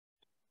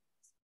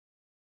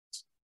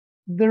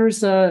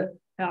 There's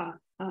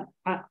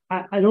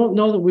I don't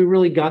know that we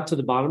really got to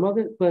the bottom of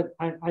it, but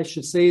I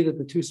should say that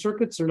the two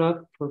circuits are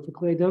not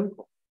perfectly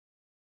identical,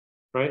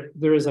 right?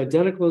 They're as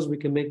identical as we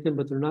can make them,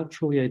 but they're not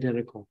truly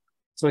identical.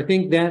 So I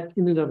think that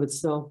in and of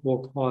itself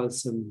will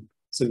cause some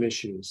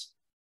issues.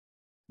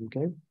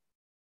 Okay.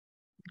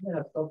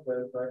 Yeah,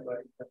 software, right?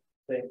 Like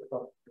saying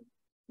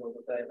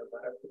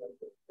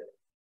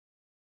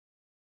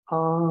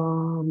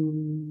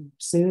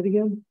say that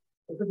again.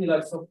 It could be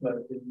like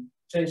software.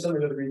 Change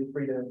something to read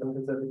freedom in some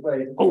specific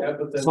way.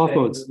 Soft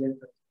codes.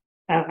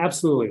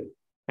 Absolutely.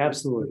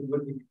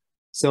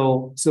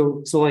 So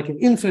like an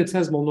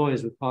infinitesimal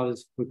noise would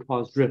cause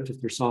drift if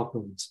they're soft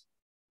codes.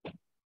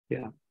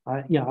 Yeah,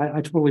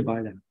 I totally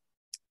buy that.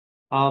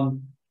 I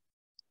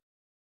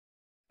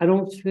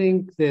don't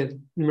think that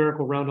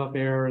numerical round-off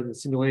error in the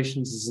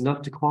simulations is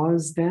enough to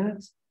cause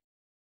that.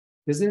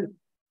 Is it?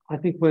 I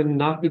think when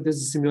Naki does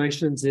the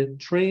simulations, it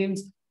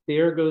trains, the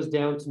error goes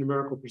down to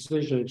numerical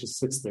precision, it just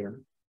sits there.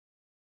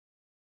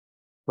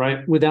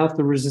 Right? Without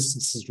the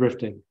resistances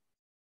drifting.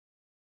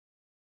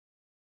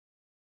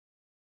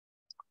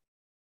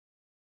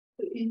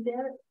 Is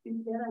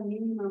there a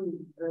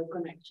minimum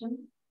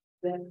connection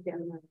that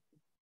can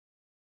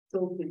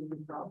solve the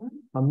problem?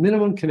 A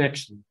minimum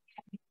connection.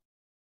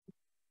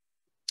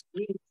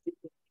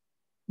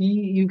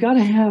 You got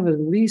to have at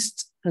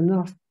least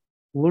enough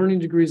learning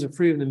degrees of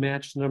freedom to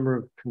match the number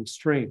of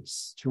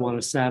constraints that you want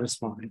to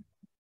satisfy.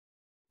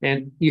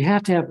 And you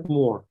have to have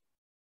more.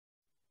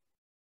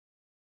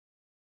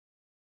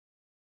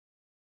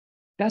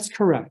 That's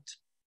correct.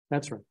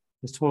 That's right.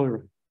 That's totally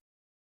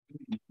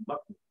right.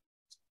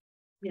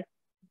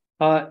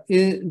 Yeah.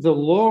 In the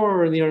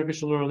lore in the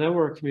artificial neural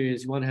network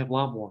communities, you want to have a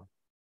lot more.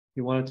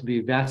 You want it to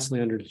be vastly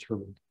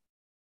underdetermined.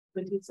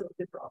 But it's a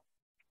the problem.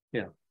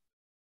 Yeah.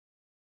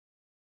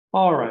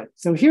 All right.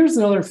 So here's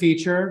another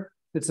feature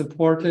that's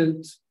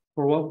important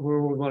for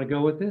where we want to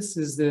go with this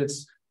is that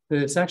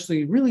it's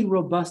actually really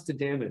robust to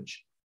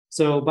damage.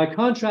 So by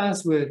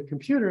contrast with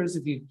computers,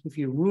 if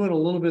you ruin a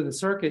little bit of the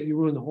circuit, you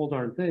ruin the whole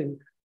darn thing.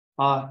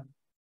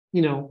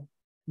 You know,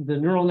 the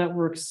neural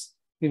networks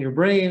in your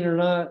brain are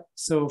not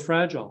so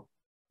fragile.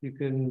 You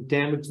can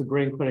damage the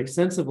brain quite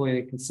extensively, and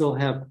it can still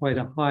have quite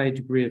a high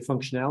degree of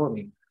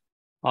functionality.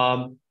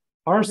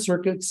 Our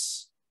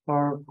circuits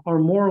are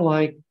more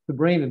like the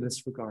brain in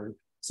this regard.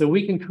 So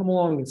we can come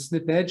along and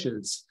snip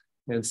edges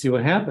and see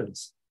what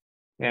happens.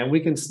 And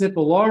we can snip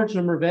a large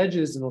number of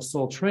edges and it'll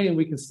still train.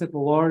 We can snip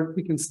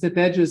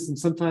edges and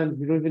sometimes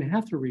we don't even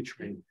have to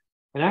retrain.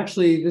 And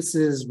actually, this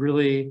is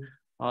really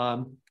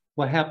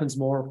what happens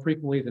more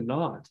frequently than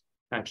not.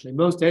 Actually,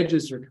 most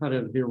edges are kind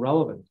of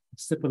irrelevant.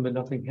 Snip them and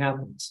nothing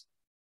happens.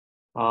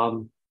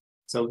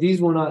 So these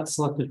were not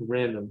selected at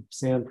random.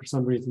 Sam, for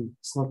some reason,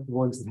 selected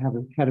ones that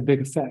haven't had a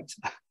big effect.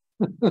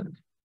 But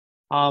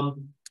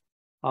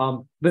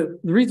the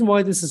reason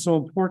why this is so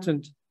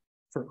important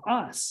for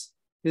us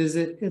is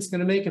it's going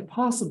to make it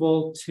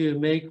possible to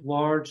make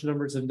large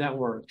numbers of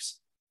networks.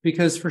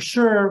 Because for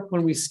sure,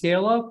 when we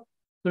scale up,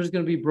 there's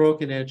going to be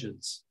broken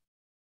edges.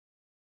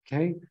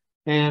 Okay?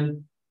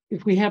 And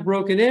if we have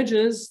broken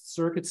edges, the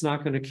circuit's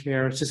not going to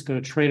care. It's just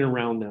going to train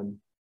around them.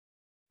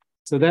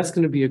 So that's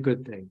going to be a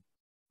good thing.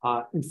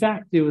 In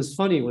fact, it was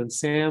funny when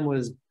Sam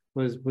was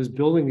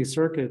building these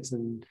circuits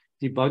and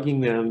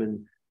debugging them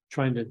and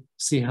trying to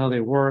see how they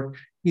work.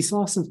 He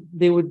saw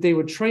they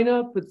would train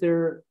up, but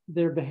their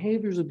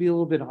behaviors would be a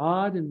little bit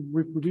odd and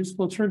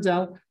reproducible. It turns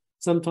out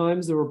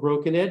sometimes there were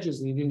broken edges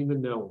and he didn't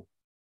even know.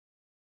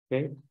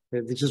 Okay,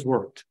 it just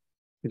worked.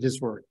 It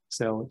just worked.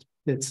 So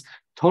it's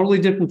totally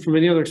different from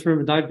any other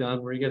experiment I've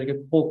done where you got to get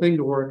the whole thing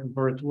to work and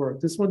for it to work.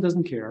 This one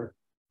doesn't care.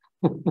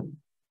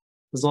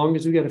 As long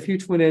as we got a few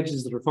twin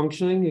edges that are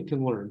functioning, it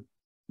can learn.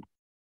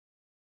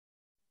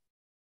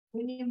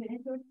 When you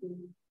measure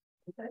the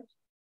touch,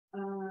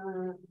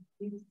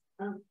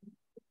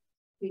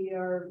 they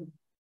are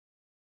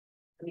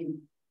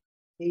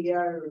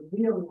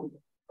real numbers,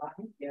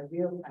 right? They are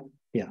real time.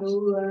 Yeah. So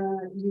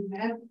you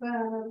have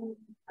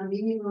a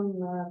minimum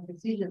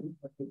precision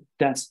for it.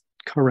 That's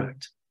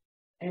correct.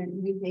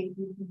 And you take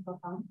this into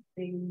account,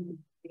 the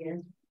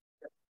answer,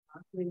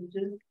 we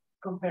just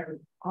compare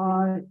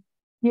it.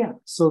 Yeah.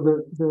 So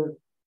the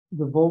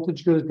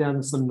voltage goes down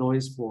to some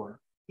noise floor.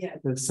 Yeah.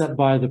 That's set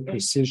by the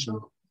precision.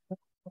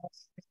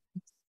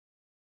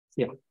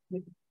 Yeah.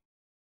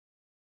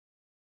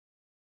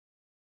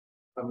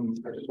 I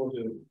just want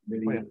to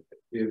maybe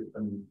give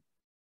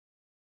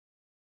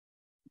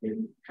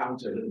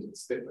counter a little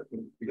bit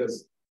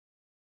because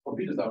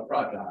computers are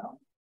fragile,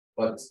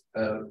 but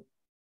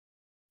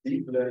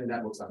deep learning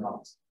networks are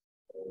not.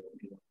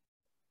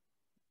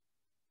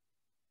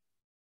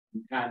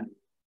 You can,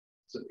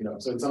 so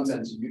in some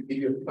sense,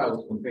 if I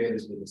was to compare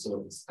this with a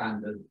sort of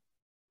standard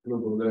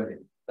global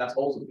learning, that's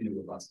also pretty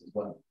robust as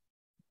well.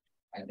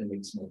 I can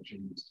make small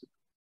changes to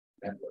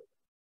the network.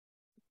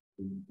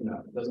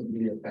 It doesn't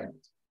really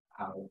affect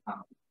how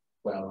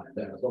well I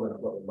learn, as long as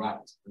I've got the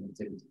right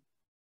connectivity.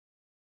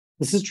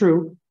 This is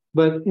true,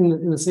 but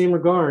in the same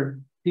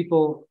regard,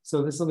 people,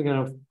 so this is something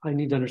I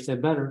need to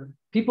understand better.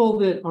 People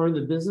that are in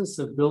the business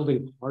of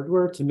building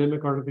hardware to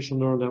mimic artificial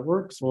neural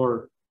networks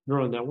or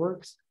neural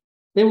networks,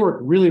 they work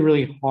really,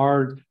 really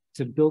hard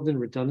to build in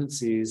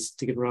redundancies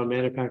to get around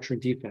manufacturing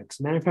defects.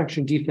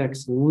 Manufacturing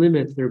defects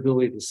limit their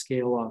ability to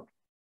scale up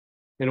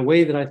in a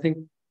way that I think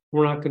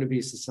we're not going to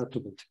be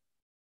susceptible to.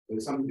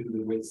 There's something to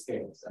do with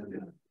scales.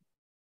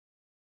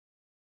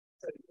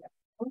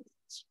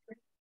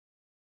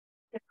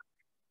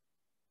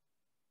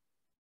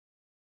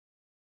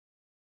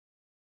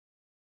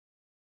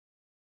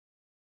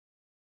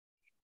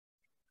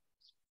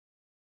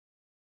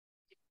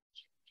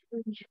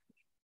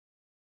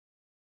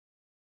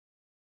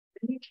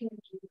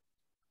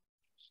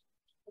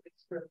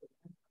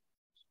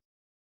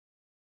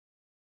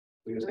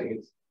 You're saying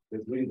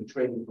it's really the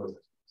training process.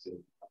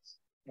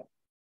 Yeah.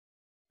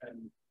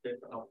 And then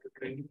after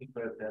training,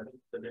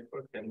 the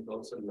network can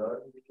also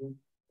learn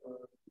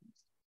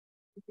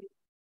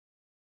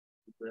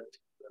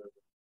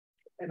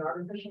an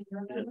artificial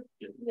neural network?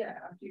 Yeah,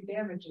 after you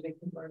damage it, it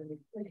can learn a new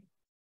thing.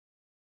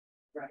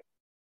 Right.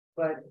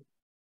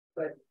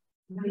 But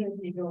even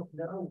if you don't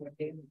know what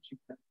damage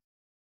you've done.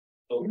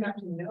 Well, we have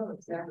to know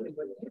exactly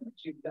what damage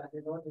you've done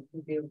in order to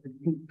be able to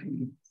do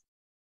things.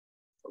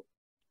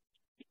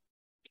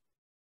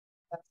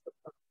 That's the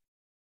problem.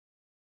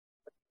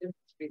 The difference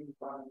between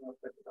bottom up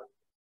and bottom.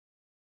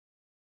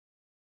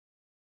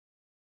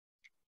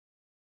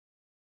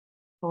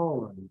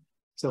 All right.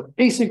 So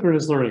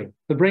asynchronous learning.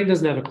 The brain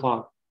doesn't have a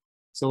clock.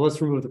 So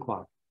let's remove the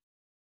clock.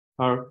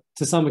 Or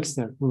to some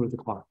extent, remove the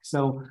clock.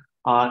 So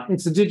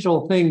it's a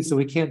digital thing, so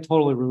we can't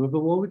totally remove it.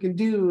 What we can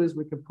do is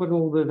we can put a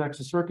little bit of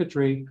extra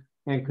circuitry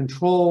and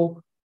control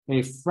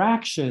a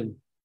fraction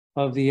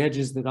of the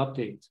edges that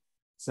update.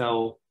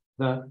 So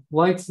the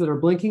lights that are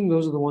blinking,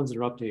 those are the ones that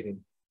are updating.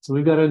 So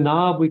we've got a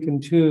knob we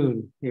can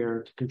tune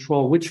here to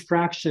control which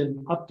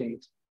fraction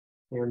update.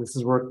 And this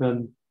is work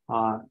done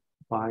by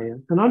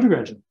an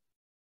undergraduate.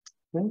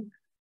 Okay.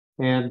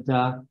 And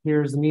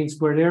here's the mean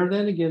squared error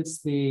then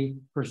against the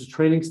versus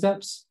training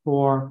steps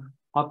for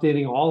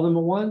updating all of them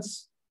at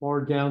once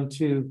or down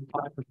to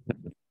 5%.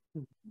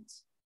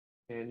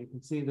 And you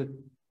can see that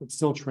it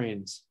still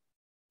trains.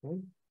 Okay.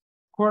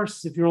 Of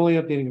course, if you're only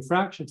updating a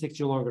fraction, it takes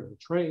you longer to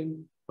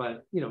train,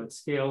 but you know it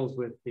scales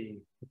with the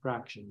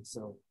fraction.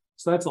 So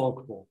that's all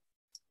cool.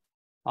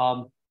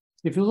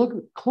 If you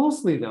look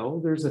closely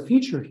though, there's a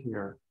feature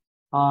here.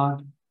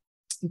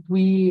 If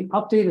we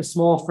update a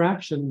small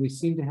fraction, we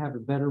seem to have a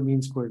better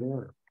mean squared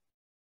error.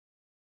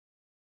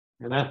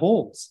 And that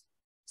holds.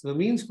 So the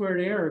mean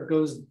squared error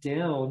goes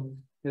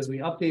down as we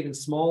update a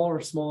smaller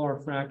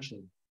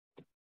fraction.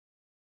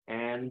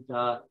 And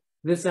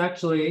this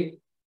actually,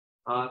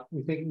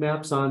 we think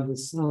maps onto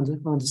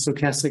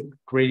stochastic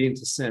gradient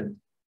descent,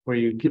 where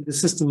you give the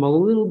system a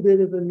little bit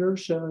of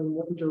inertia in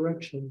one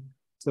direction.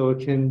 So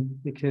it can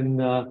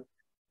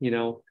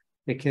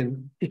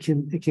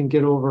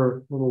get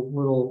over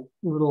little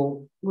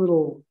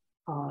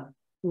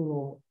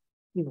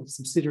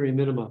subsidiary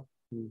minima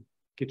and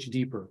get you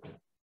deeper.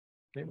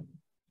 Okay,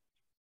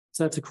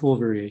 so that's a cool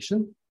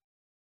variation.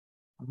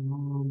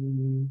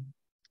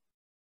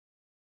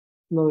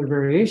 Another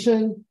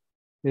variation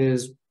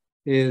is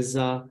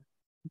the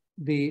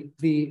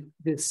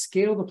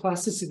scale of the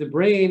plasticity of the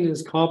brain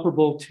is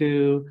comparable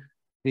to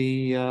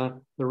the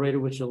rate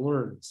at which it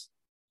learns.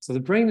 So the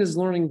brain is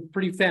learning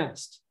pretty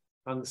fast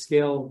on the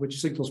scale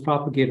which signals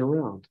propagate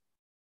around.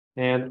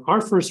 And our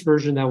first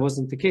version, that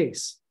wasn't the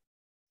case.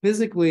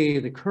 Physically,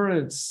 the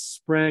currents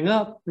sprang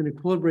up and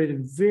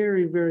equilibrated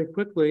very, very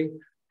quickly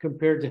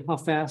compared to how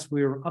fast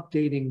we were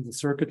updating the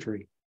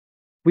circuitry.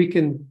 We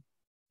can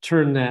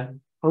turn that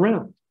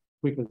around.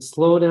 We can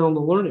slow down the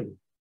learning.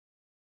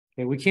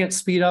 Okay, we can't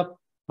speed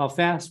up how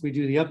fast we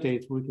do the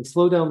updates, but we can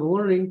slow down the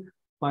learning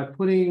by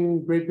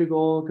putting great big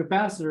old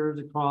capacitors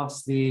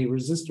across the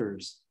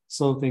resistors,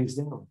 slow things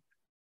down.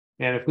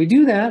 And if we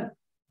do that,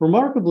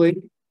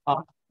 remarkably,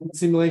 in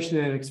simulation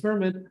and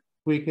experiment,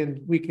 we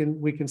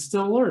can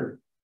still learn.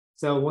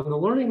 So when the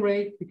learning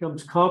rate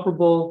becomes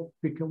comparable,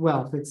 if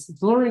the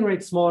learning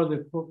rate smaller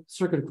than the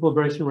circuit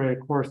equilibration rate,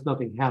 of course,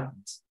 nothing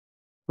happens.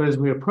 But as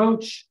we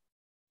approach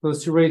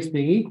those two rates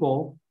being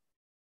equal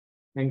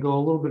and go a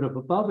little bit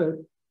above it,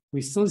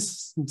 we still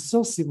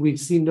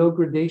see no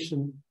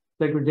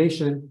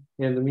degradation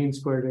in the mean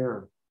squared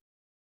error.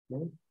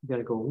 Okay? You got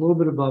to go a little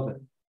bit above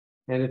it.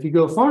 And if you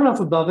go far enough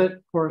above it,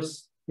 of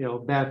course,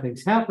 bad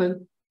things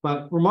happen,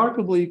 but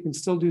remarkably, you can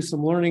still do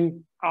some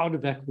learning out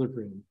of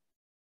equilibrium.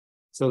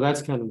 So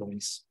that's kind of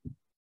nice.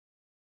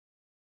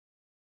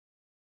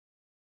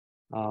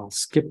 I'll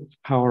skip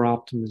power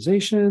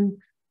optimization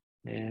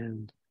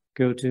and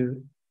go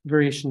to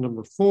variation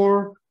number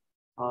 4,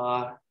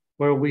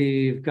 where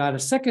we've got a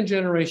second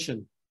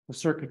generation of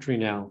circuitry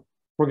now.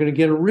 We're going to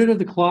get rid of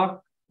the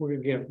clock. We're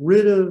going to get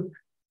rid of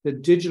the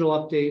digital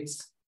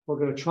updates. We're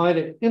going to try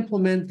to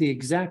implement the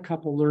exact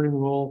couple learning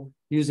rule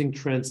using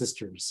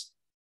transistors.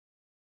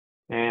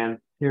 And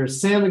here's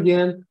Sam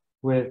again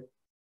with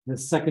the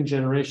second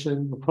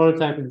generation, the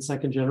prototype in the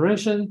second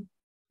generation.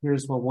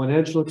 Here's what one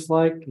edge looks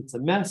like. It's a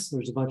mess.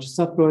 There's a bunch of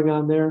stuff going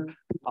on there.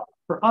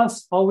 For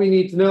us, all we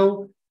need to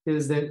know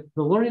is that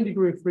the learning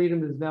degree of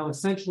freedom is now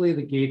essentially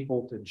the gate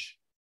voltage.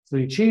 So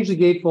you change the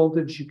gate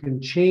voltage, you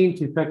can change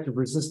the effective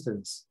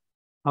resistance.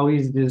 How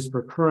easy it is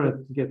for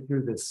current to get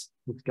through this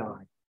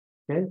guy.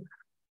 Okay.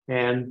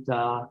 And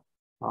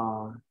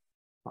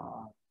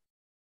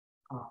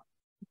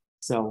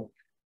so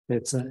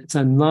it's a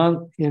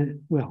nonlinear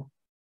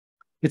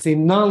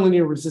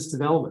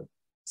resistive element.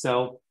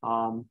 So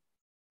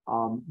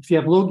if you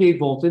have low gate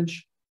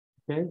voltage,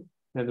 okay,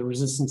 and the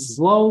resistance is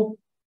low,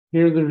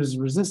 here there's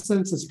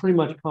resistance, it's pretty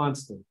much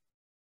constant.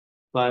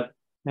 But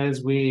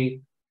as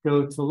we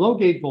go to low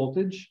gate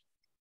voltage,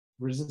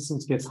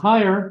 resistance gets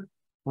higher.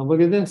 And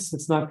look at this,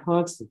 it's not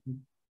constant. It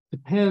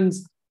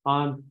depends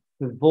on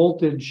the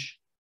voltage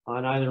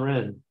on either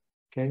end.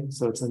 Okay,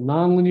 so it's a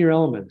nonlinear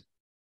element.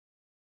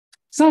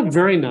 It's not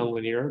very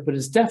nonlinear, but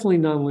it's definitely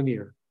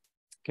nonlinear.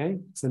 Okay,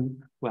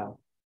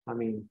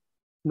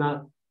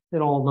 not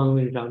at all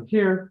nonlinear down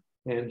here.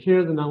 And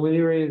here the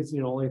nonlinear is,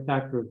 only a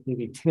factor of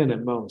maybe 10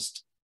 at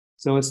most.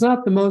 So it's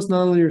not the most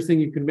nonlinear thing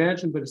you can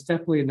imagine, but it's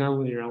definitely a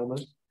nonlinear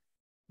element.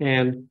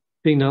 And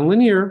being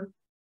nonlinear,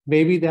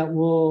 maybe that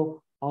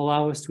will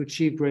allow us to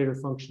achieve greater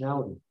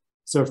functionality.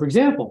 So for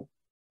example,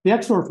 the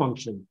XOR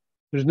function,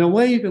 there's no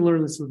way you can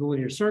learn this with a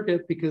linear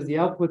circuit because the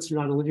outputs are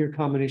not a linear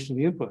combination of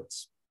the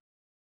inputs.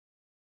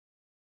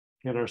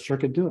 Can our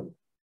circuit do it?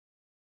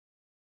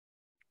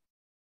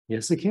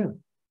 Yes, it can.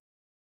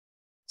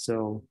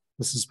 So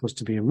this is supposed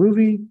to be a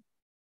movie.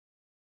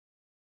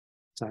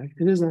 Sorry,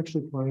 it is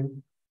actually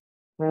playing.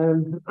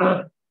 And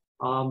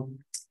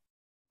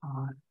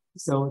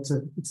so it's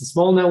a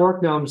small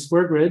network now in a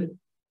square grid,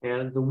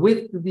 and the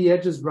width of the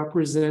edges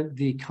represent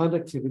the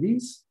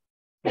conductivities,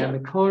 and the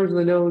colors of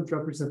the nodes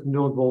represent the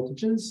node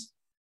voltages.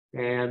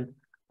 And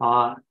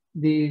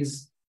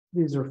these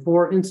are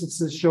 4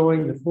 instances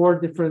showing the 4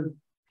 different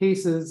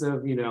cases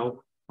of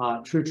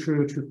true,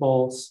 true, true,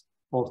 false,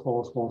 false,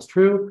 false, false,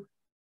 true.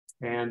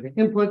 And the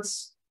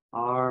inputs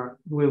are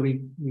the way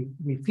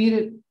we feed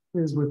it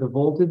is with the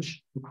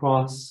voltage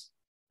across.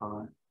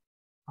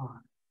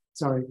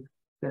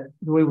 The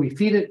way we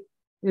feed it,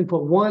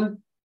 input 1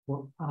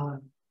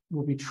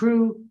 will be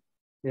true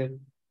if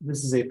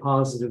this is a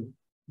positive.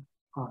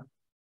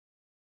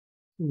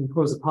 We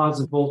impose a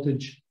positive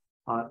voltage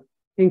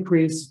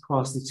increase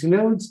across the 2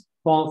 nodes.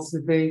 False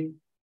if a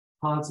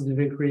positive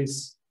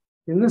increase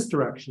in this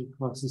direction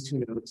across these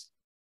 2 nodes,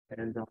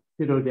 and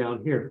ditto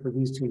down here for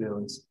these 2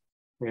 nodes.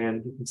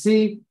 And you can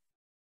see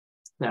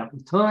that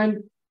with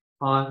time,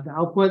 the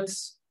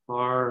outputs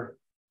are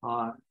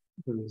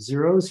the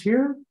zeros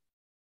here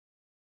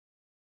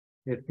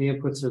if the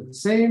inputs are the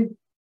same,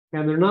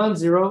 and they're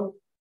non-zero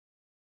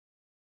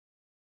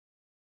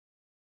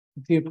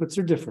if the inputs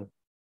are different.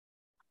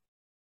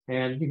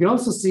 And you can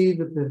also see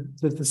that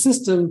the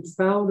system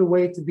found a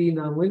way to be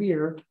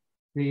nonlinear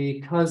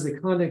because the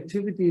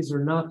conductivities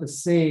are not the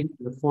same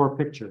in the 4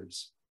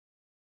 pictures.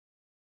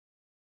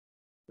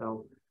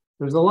 So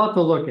there's a lot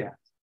to look at,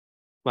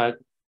 but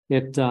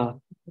it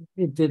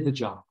did the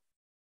job.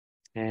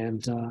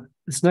 And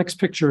this next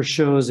picture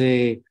shows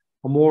a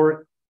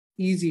more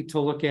easy to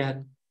look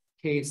at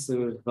case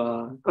of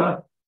a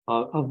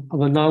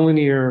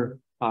nonlinear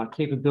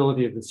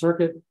capability of the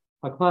circuit,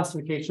 a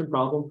classification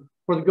problem,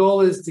 where the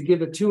goal is to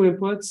give it 2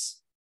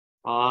 inputs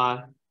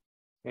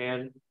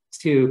and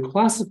to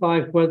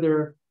classify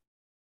whether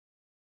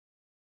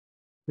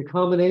the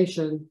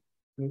combination,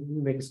 we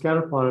make a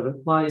scatter plot of it,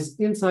 lies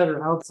inside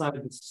or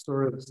outside this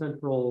sort of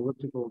central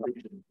elliptical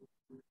region.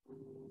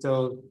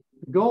 So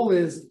the goal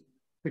is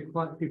to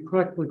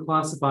correctly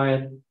classify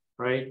it,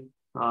 right?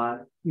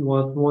 You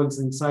want the ones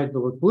inside that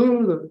look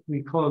blue,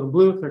 we call them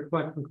blue if they're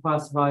correctly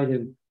classified,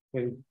 and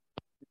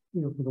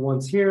for the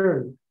ones here,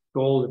 and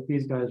gold if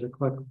these guys are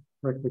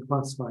correctly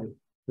classified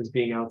as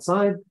being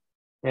outside.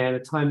 And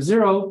at time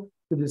 0,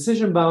 the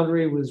decision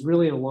boundary was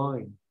really a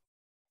line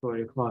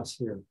going across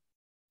here.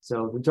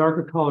 So the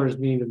darker colors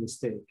mean a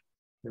mistake.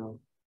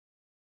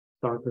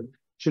 Darker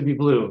should be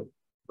blue,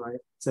 right?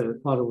 So I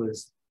thought it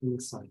was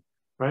inside,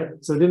 right?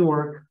 So it didn't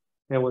work.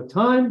 And with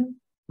time,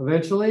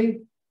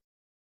 eventually,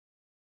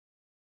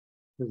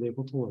 I was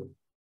able to learn.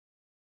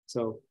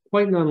 So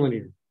quite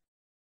nonlinear.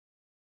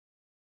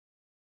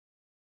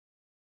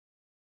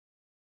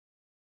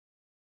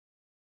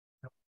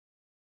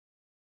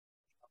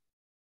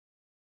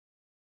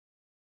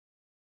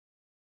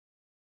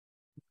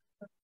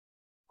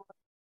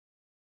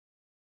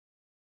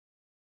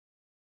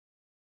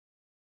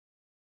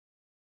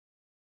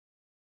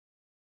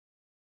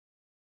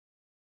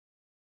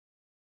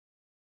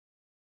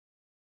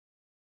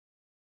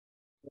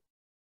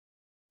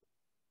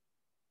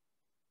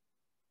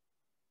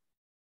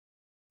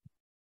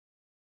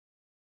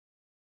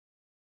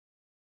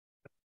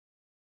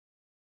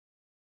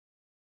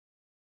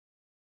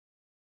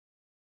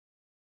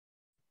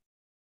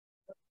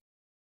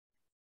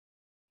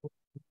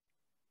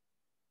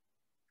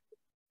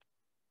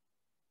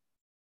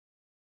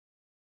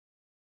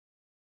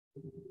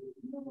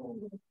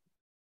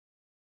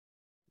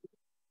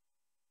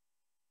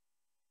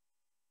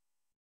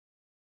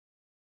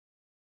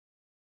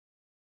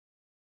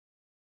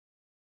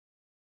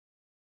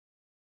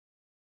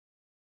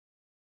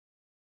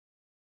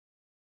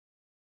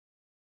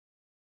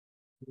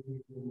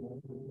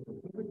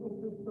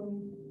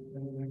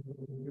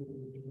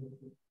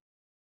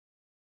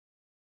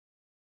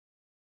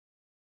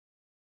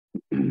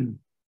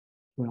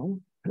 Well,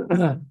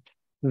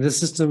 the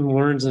system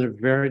learns in a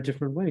very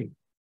different way.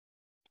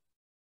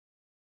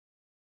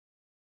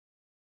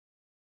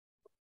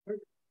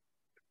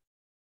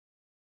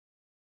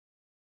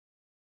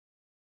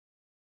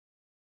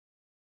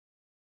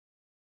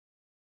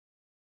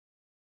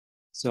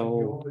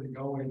 So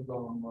going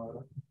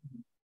from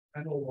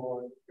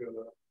analog to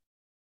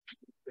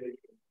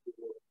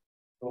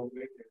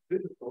make it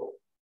digital.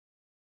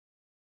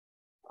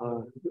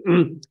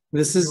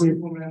 This is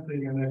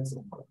implementing an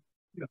Excel.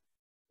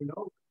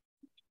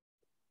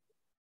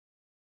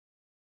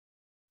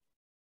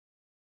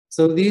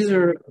 So these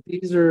are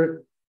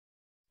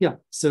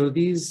so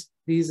these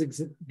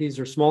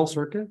are small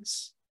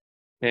circuits,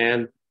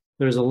 and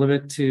there's a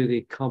limit to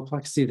the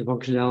complexity, the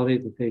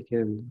functionality that they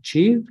can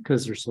achieve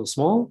because they're so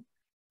small.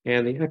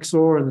 And the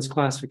XOR and this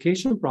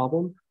classification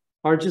problem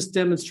are just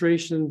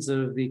demonstrations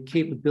of the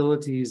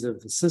capabilities of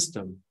the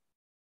system.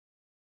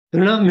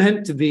 They're not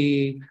meant to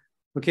be,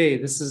 okay,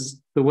 this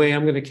is the way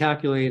I'm going to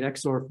calculate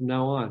XOR from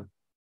now on.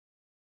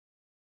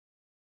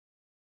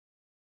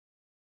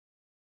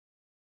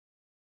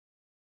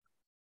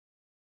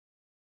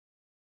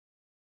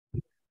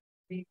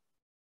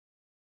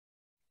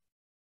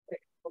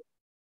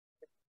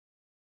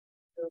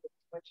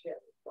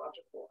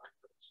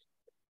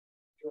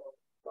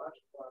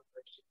 Logical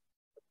operation.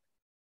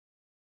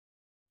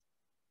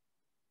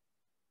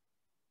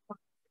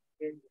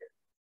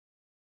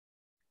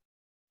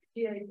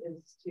 The idea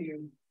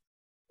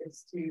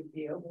is to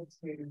be able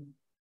to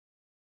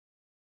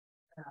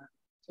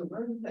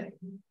learn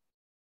things.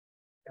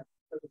 Yeah,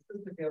 so the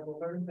system to be able to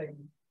learn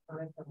things on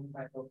its own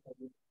by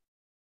locally.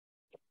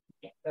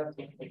 That's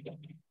what they do.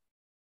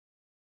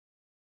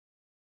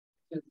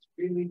 It's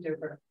really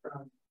different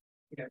from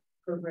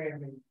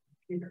programming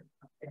computer.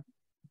 Okay.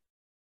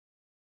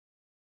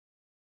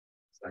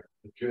 It's like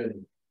the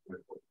journey.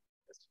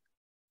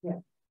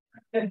 Yeah.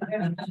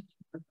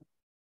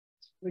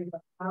 We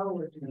have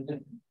power to do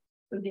it.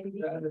 So they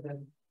rather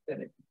than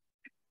it.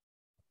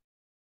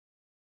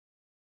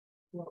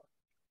 Well,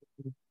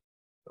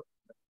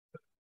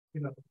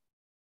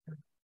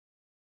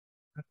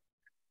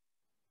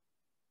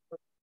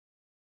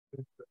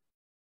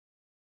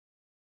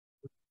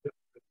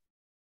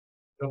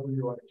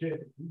 WRJ,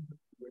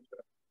 which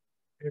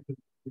if we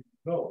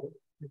know,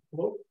 it's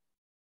local.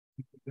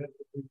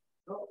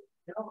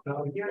 Now,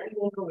 here it's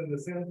local in the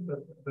sense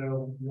that there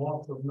are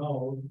lots of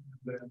nodes,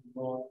 then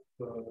lots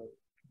of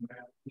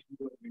math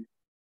we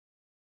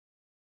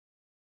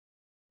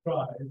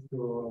try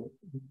to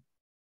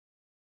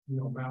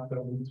map them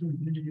in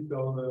 2D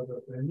so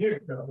that they're near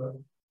each other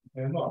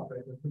and not,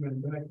 right? There's too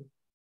many connections.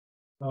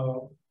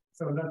 So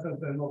in that sense,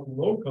 they're not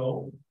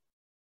local.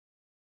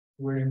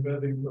 We're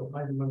embedding the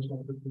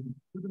high-dimensional system,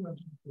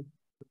 two-dimensional system.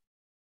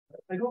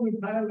 I don't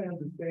entirely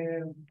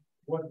understand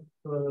what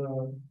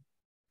the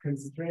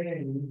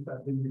constraints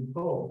have been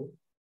imposed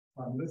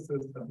on this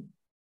system,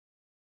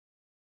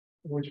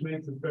 which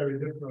makes it very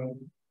different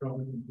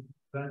from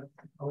that's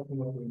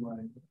ultimately my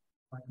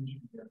issue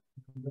here.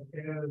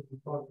 As the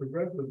thought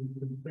progresses,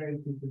 the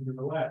constraints seem to be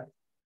relaxed.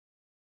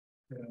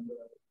 And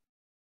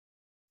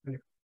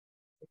anyway.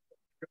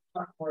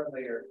 talk more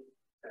later.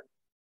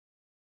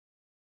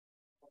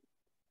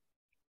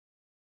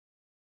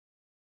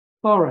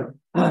 All right,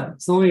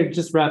 so let me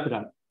just wrap it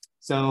up.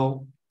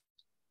 So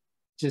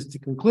just to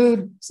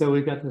conclude, so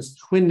we've got this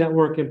twin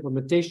network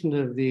implementation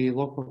of the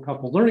local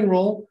coupled learning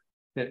role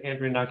that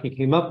Andrew Naki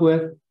came up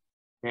with.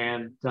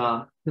 And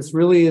this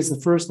really is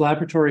the first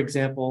laboratory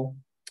example,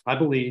 I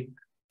believe,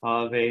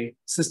 of a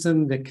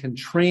system that can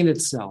train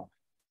itself,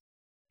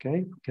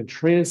 okay? Can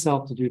train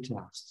itself to do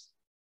tasks,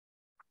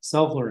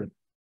 self-learning.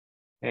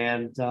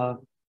 And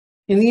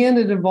in the end,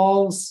 it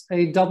involves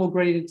a double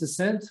graded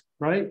descent,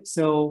 right?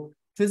 So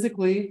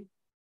physically,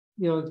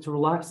 to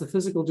relax the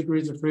physical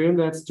degrees of freedom,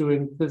 that's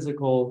doing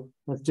physical,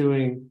 that's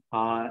doing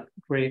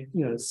great,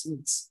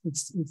 it's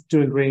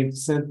doing gradient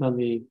descent on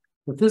the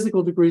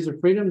physical degrees of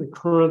freedom. The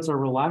currents are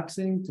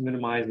relaxing to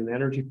minimize an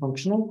energy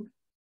functional.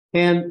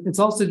 And it's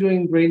also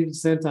doing gradient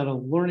descent on a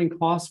learning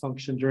cost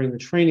function during the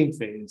training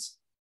phase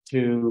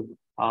to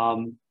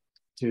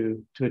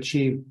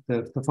achieve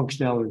the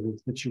functionality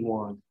that you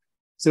want.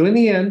 So in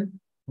the end,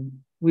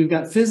 we've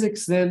got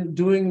physics then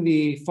doing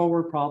the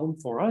forward problem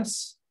for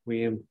us.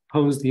 We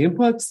impose the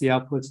inputs, the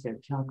outputs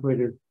get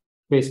calculated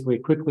basically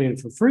quickly and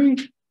for free.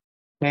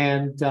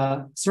 And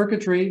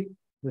circuitry,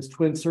 this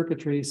twin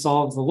circuitry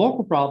solves the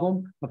local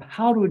problem of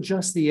how to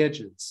adjust the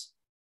edges,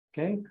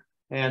 okay?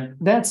 And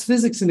that's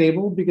physics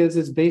enabled because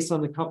it's based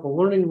on the coupled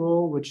learning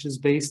rule, which is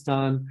based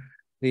on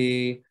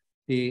the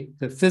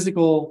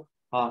physical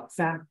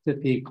fact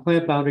that the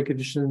clamp boundary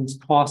conditions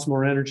cost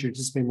more energy or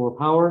dissipate more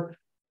power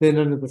than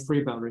under the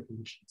free boundary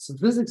conditions. So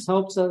physics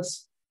helps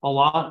us a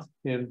lot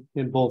in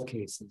both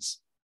cases.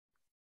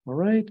 All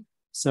right,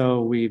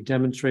 so we've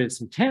demonstrated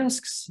some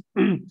tasks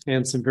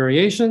and some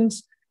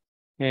variations,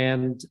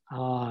 and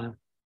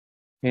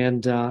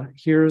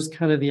here's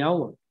kind of the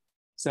outlook.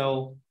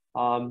 So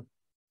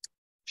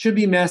should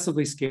be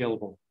massively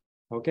scalable.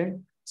 Okay,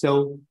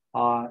 so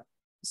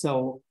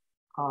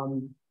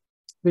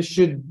we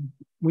should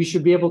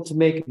be able to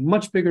make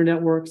much bigger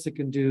networks that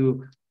can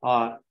do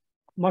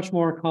much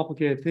more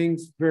complicated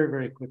things very,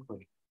 very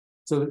quickly.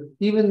 So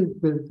even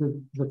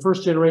the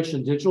first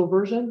generation digital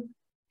version,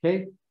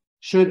 okay,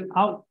 should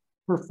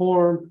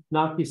outperform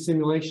Naki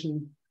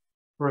simulation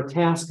for a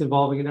task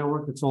involving a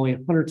network that's only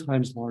 100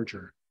 times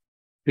larger,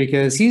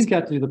 because he's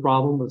got to do the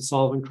problem of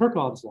solving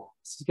Kirchhoff's laws.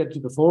 He's got to do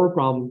the forward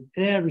problem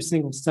every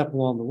single step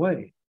along the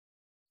way.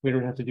 We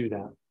don't have to do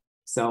that.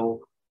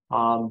 So,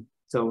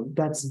 so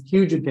that's a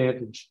huge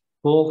advantage,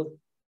 both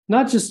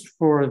not just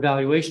for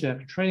evaluation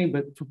after training,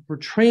 but for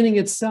training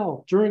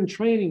itself. During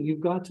training,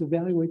 you've got to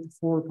evaluate the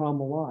forward problem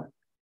a lot.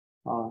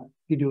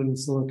 You do it in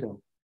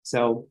silico.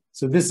 So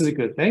this is a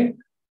good thing.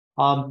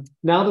 Now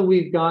that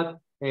we've got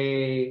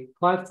a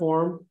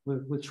platform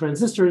with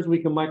transistors, we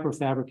can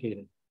microfabricate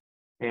it.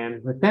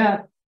 And with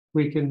that,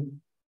 we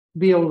can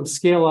be able to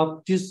scale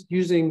up just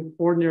using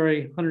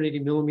ordinary 180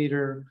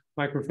 millimeter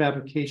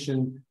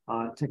microfabrication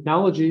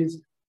technologies,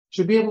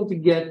 should be able to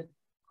get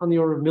on the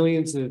order of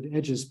millions of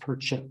edges per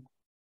chip.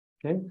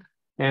 Okay,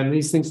 and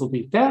these things will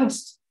be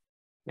fast,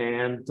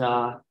 and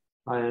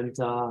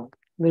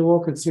they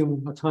won't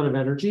consume a ton of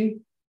energy.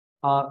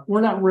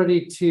 We're not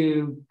ready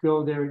to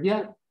go there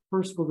yet.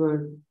 First, what we're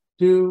going to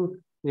do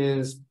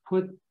is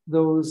put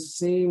those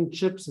same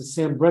chips that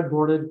Sam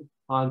breadboarded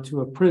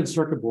onto a printed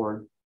circuit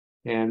board,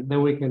 and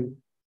then we can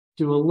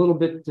do a little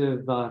bit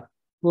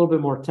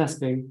more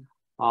testing.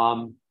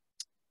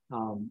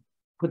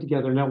 Put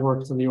together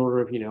networks on the order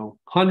of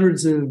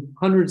hundreds of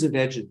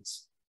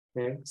edges.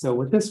 Okay, so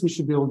with this we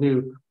should be able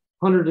to do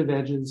hundreds of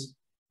edges,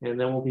 and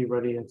then we'll be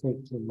ready, I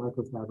think, to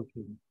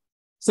microfabricate.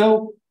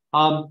 So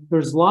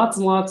there's lots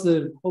and lots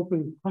of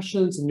open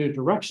questions and new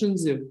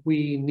directions that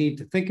we need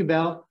to think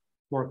about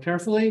more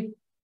carefully.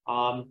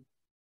 The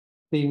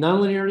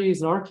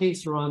nonlinearities in our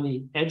case are on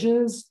the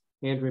edges.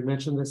 Andrea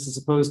mentioned this as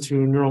opposed to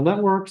neural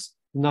networks.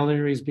 The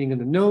nonlinearities being in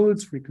the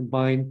nodes, we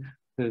combine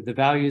the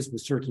values with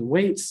certain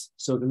weights.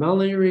 So the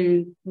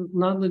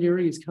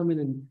nonlinearities come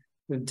in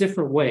a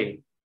different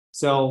way.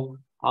 So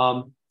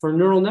for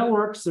neural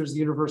networks, there's the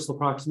universal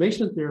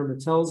approximation theorem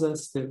that tells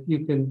us that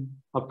you can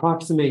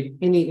approximate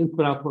any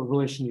input-output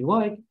relation you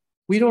like.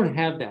 We don't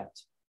have that.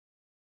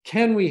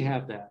 Can we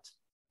have that?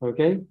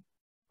 Okay.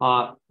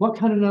 What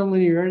kind of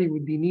nonlinearity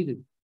would be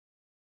needed?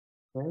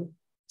 Okay.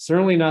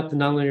 Certainly not the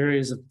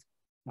nonlinearities of,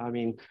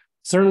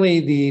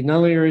 certainly the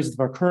nonlinearities of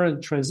our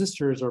current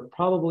transistors are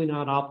probably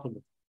not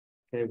optimal.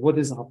 Okay, what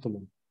is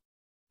optimal?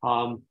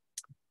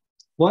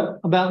 What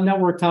about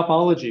network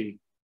topology?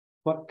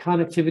 What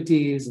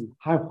connectivities and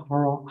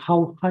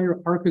how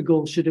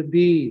hierarchical should it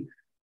be?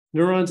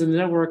 Neurons in the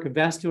network of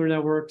vascular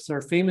networks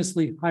are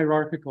famously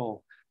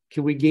hierarchical.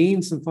 Can we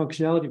gain some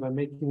functionality by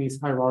making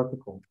these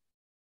hierarchical?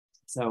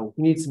 So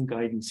we need some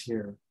guidance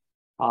here.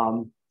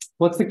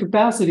 What's the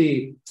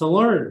capacity to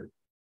learn,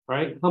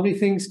 right? How many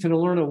things can I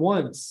learn at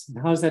once? And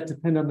how does that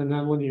depend on the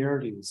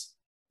nonlinearities?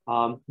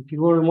 If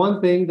you learn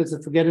one thing, does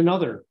it forget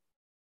another?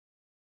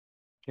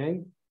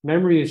 Okay,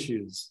 memory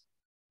issues.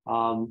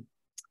 If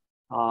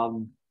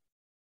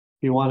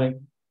you want to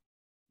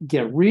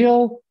get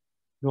real,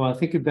 you want to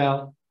think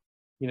about,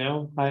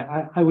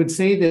 I would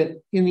say that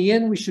in the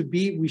end, we should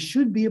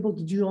be able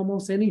to do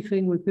almost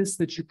anything with this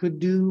that you could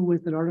do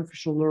with an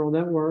artificial neural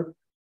network,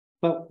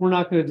 but we're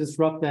not going to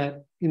disrupt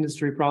that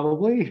industry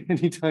probably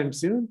anytime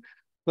soon.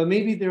 But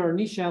maybe there are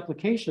niche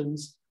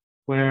applications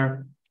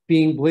where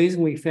being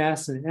blazingly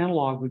fast and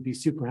analog would be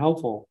super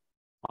helpful.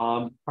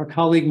 Our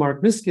colleague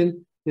Mark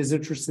Miskin is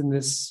interested in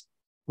this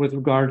with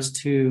regards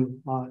to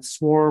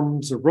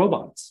swarms of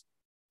robots.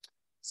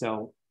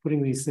 So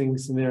putting these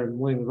things in there and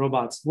letting the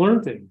robots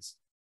learn things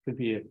could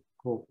be a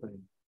cool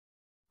thing.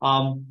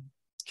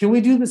 Can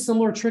we do the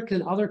similar trick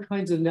in other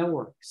kinds of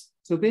networks?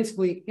 So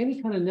basically,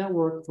 any kind of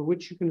network for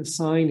which you can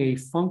assign a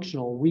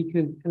functional,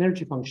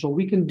 energy functional,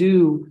 we can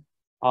do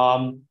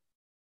the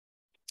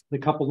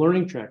couple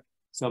learning trick.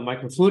 So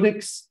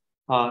microfluidics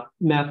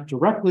map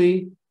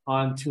directly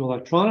onto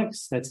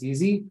electronics. That's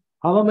easy.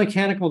 How about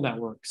mechanical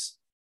networks?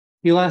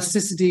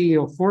 Elasticity,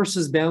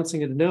 forces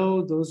bouncing at a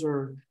node. Those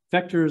are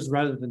vectors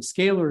rather than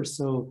scalars,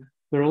 so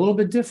they're a little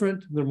bit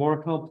different. They're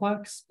more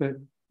complex, but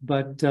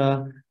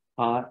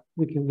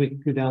we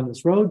can go down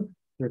this road.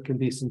 There can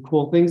be some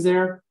cool things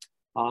there.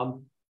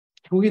 Can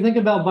we think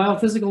about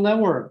biophysical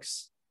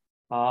networks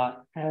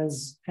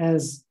as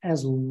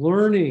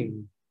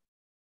learning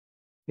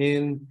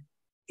in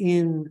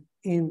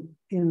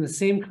the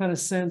same kind of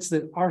sense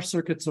that our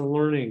circuits are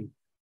learning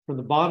from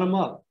the bottom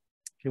up?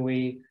 Can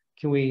we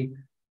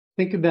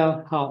think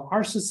about how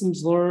our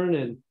systems learn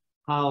and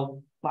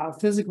how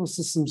biophysical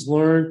systems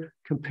learn,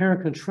 compare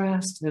and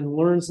contrast, and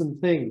learn some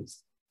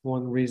things?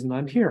 One reason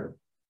I'm here.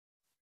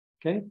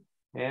 Okay,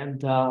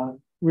 and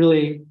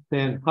really,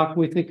 then how can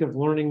we think of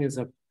learning as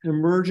an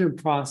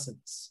emergent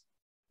process?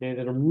 Okay,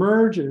 that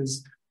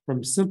emerges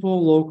from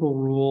simple local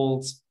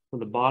rules from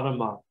the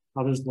bottom up.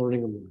 How does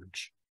learning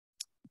emerge?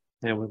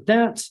 And with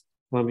that,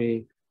 let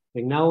me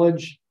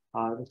acknowledge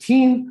the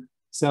team.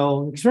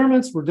 So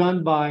experiments were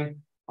done by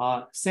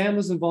Sam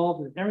was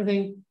involved in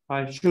everything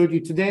I showed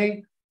you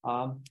today.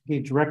 He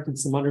directed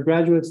some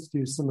undergraduates to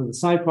do some of the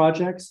side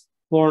projects.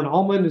 Lauren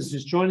Ullman is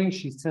just joining.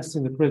 She's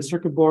testing the printed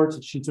circuit boards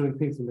and she's doing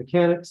things in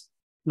mechanics.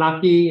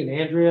 Naki and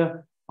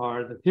Andrea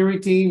are the theory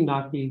team.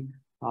 Naki,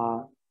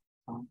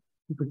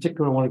 in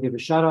particular, I want to give a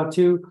shout out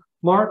to.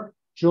 Mark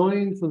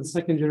joined for the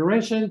second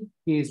generation.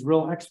 He's a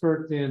real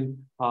expert in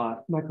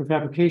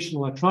microfabrication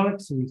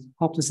electronics, and he's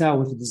helped us out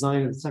with the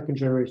design of the second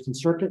generation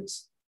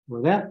circuits.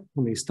 With that,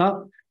 let me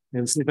stop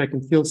and see if I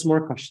can field some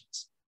more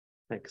questions.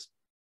 Thanks.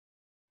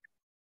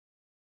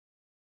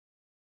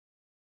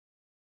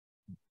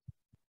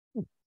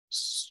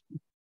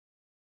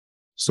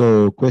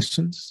 So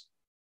questions?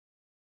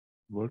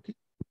 Working?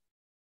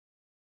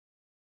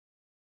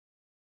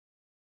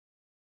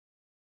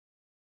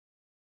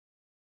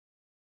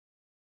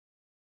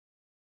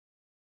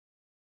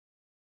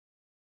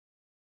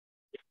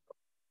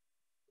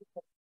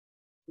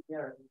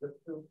 linearity, but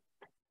so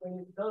when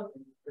it does,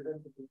 it's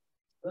presented as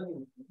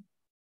learning,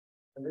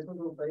 and this will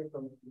go based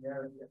on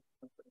linearity.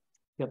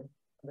 Yep.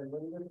 And then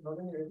when you get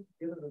non-linearity,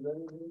 given the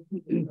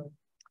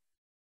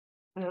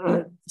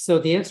learning, so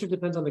the answer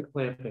depends on the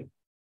clamping.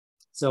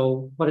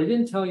 So what I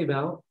didn't tell you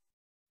about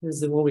is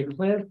that when we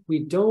clamp, we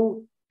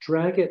don't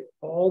drag it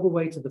all the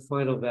way to the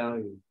final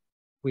value.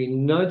 We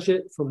nudge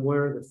it from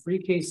where the free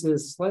case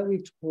is slightly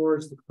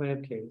towards the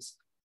clamp case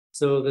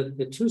so that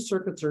the two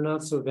circuits are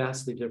not so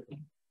vastly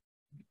different.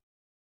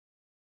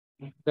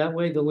 That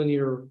way the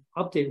linear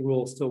update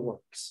rule still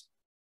works.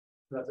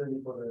 that's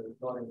only for the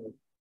non-linear.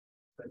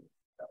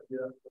 Yeah.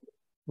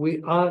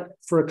 We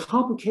for a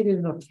complicated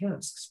enough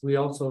tasks, we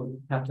also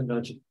have to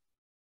nudge it.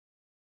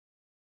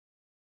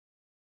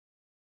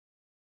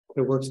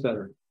 It works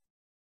better.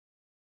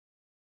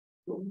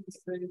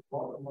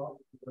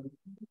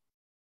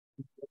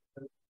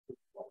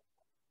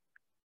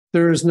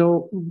 There is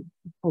no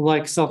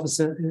like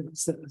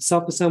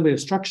self-assembly of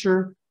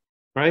structure,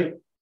 right?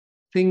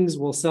 Things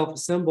will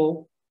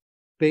self-assemble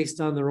based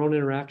on their own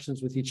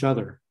interactions with each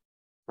other,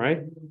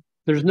 right?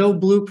 There's no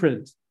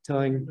blueprint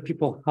telling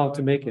people how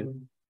to make it.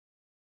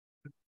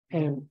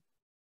 And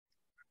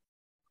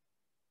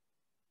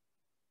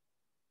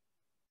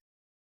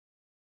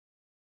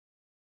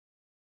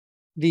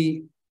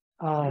the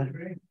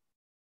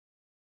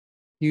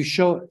you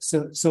show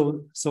so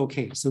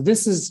okay, so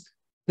this is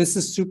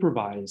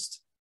supervised.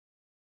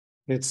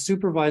 It's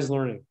supervised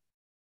learning.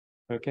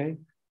 Okay,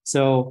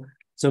 so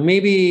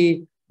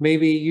maybe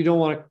you don't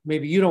want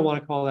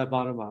to call that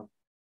bottom up.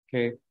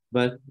 Okay,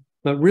 but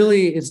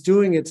really it's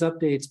doing its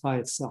updates by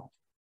itself.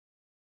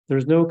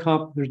 There's no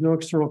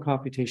external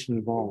computation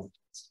involved.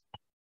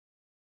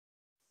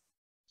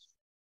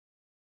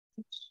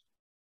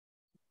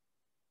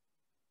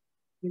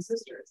 My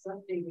sister is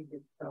updating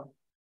itself,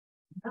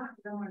 not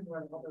knowing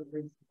what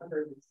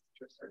other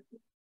researchers are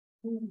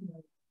doing.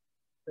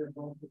 The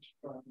voltage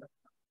from the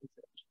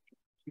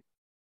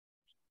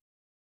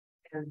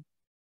and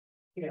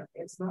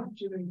it's not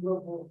doing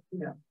global,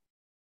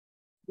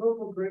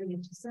 global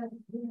gradient descent.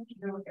 You have to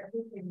know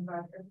everything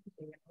about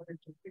everything in order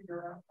to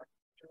figure out what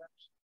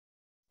direction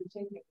to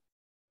take it.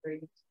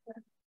 Gradient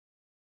descent.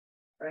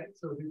 Right?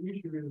 So the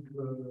issue is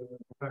the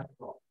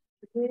backdrop.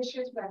 The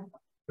issue is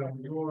backdrop. So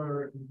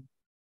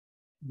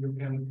you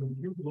can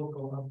compute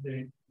local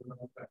updates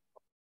without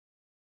backdrop.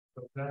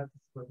 So that's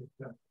what it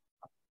does.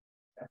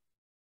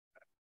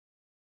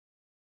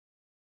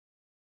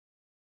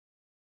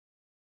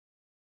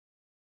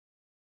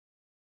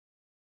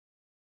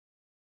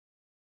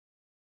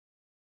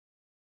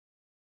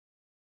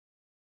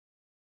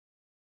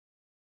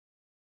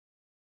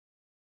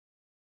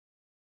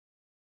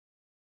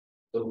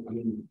 So, I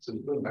mean, so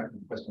going back to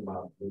the question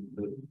about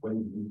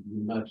when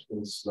you nudge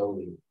things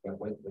slowly,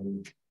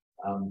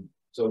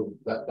 so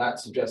that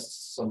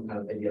suggests some kind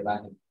of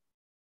adiabatic.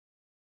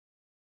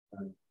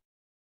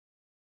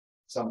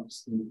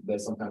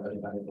 There's some kind of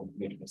adiabatic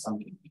information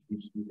assumption you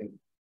think,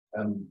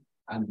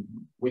 and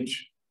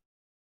which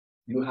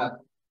you have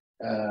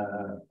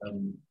a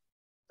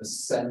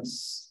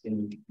sense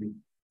in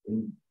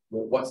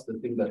what's the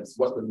thing that's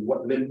what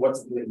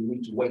you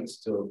need to wait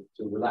to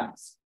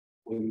relax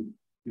when you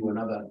do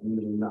another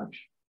little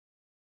nudge.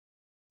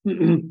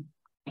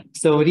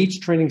 So at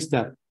each training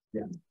step,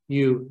 yeah,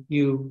 you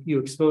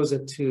expose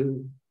it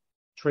to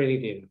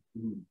training data.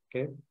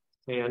 Okay,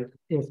 and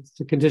if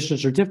the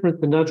conditions are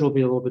different, the nudge will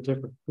be a little bit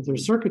different. But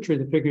there's circuitry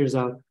that figures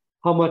out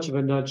how much of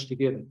a nudge to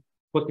give it,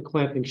 what the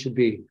clamping should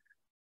be.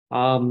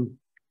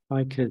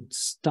 I could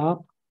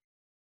stop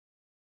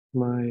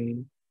my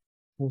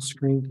whole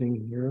screen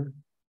thing here.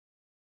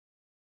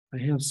 I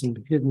have some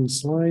hidden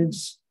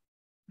slides.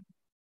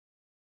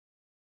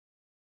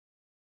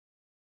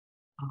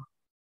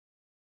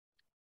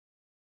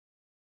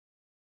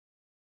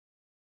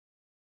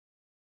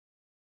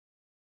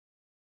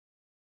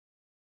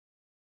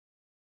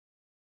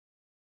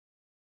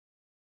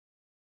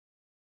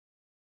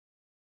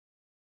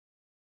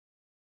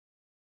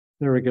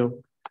 There we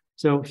go.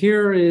 So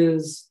here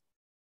is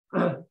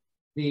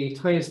the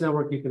tiniest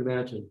network you can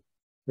imagine.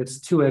 It's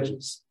two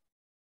edges.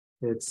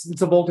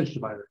 It's a voltage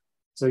divider.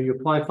 So you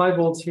apply 5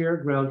 volts here,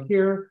 ground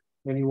here,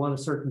 and you want a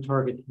certain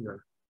target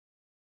here.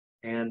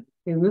 And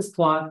in this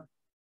plot,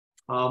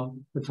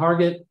 the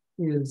target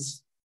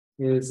is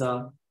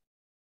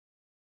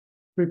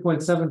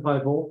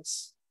 3.75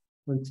 volts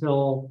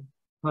until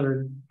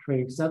 100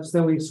 training steps.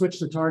 Then we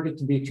switch the target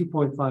to be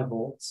 2.5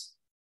 volts.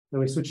 Then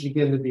we switch it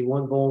again to be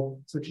 1 volt,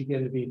 switch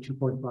again to be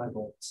 2.5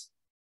 volts.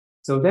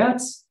 So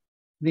that's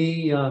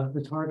the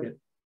target.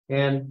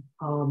 And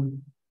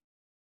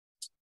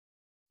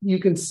you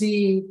can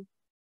see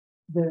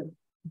that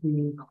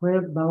the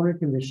clamp boundary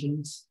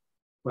conditions,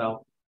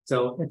 well,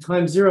 so at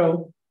time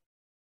 0,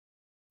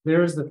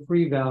 there's the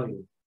free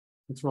value.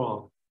 It's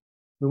wrong.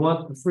 We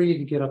want the free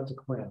to get up to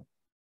clamp.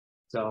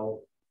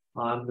 So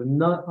on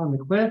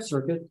the clamp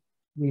circuit,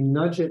 we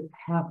nudge it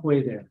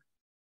halfway there.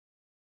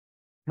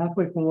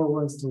 Halfway from where it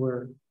was to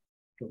where it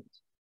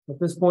goes. At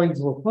this point, it's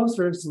a little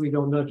closer, so we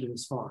don't nudge it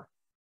as far.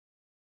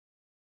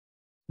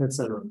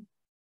 etc.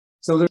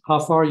 So there's how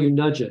far you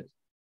nudge it,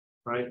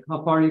 right?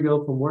 How far you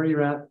go from where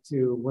you're at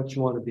to what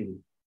you want to be.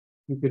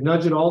 You could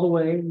nudge it all the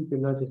way, you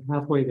can nudge it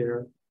halfway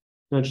there,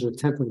 nudge it a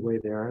tenth of the way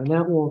there, and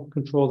that will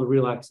control the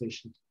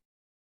relaxation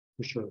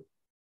for sure.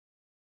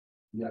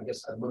 Yeah, I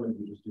guess I'm wondering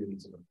if you just doing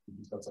sort of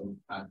you got some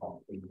ad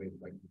hoc thing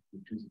like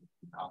you choose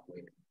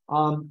halfway.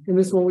 In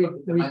this one,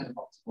 an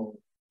optimal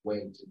way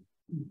to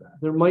do that.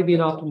 There might be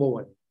an optimal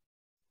way.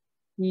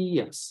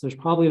 Yes, there's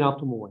probably an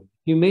optimal way.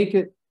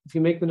 If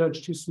you make the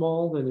nudge too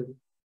small, then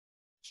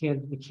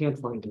it can't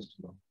find it.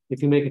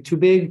 If you make it too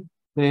big,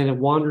 then it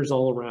wanders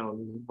all around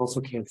and it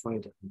also can't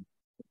find it.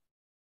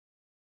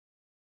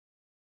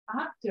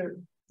 After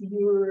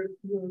your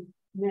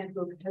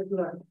network has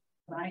learned,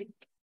 right?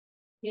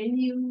 Can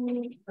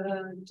you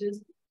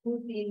just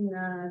put in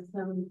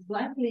some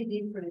slightly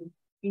different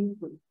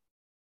input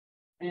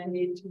and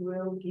it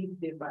will give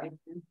the right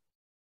answer?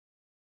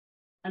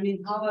 I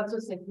mean, how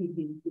associative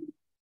is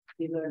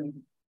the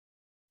learning?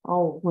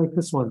 Oh, like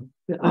this one.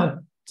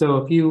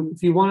 So if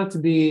you want it to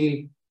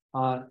be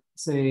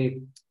say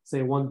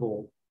 1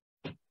 volt,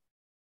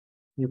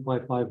 you apply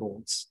 5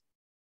 volts.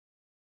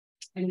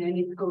 And then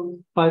it goes.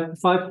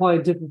 If I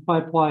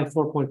apply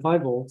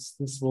 4.5 volts,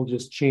 this will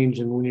just change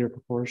in linear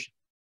proportion,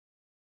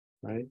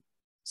 right?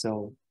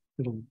 So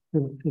it'll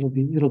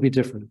be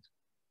different.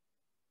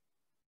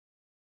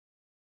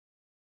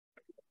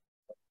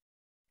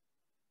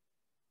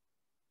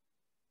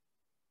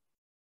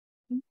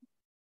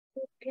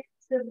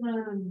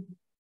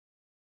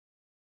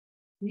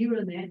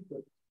 Neural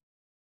network.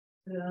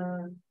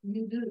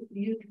 You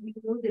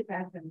know the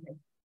pattern there,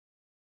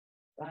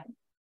 right?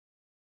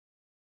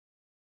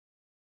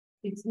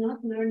 It's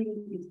not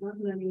learning. It's not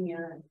the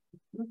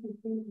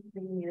same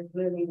thing as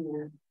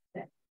learning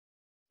that.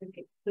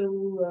 Okay, so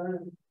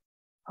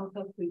I'll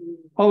talk to you.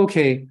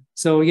 Okay,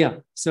 so yeah,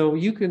 so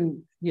you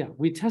can, yeah,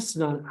 we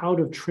tested on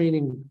out of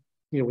training,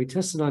 we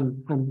tested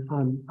on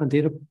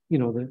data,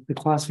 the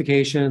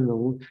classification,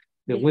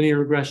 the linear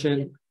regression.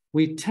 Yes.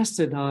 We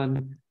tested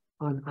on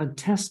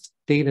test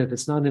data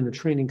that's not in the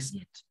training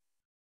set.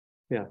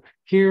 Yeah,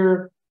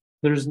 here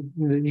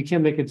you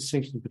can't make a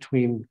distinction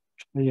between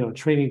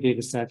training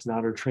data sets and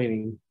outer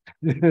training,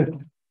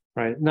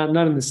 right? Not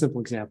in the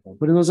simple example,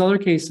 but in those other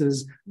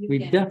cases,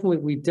 we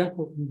absolutely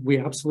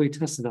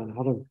tested on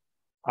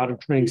out of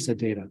training set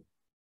data.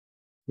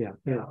 Yeah.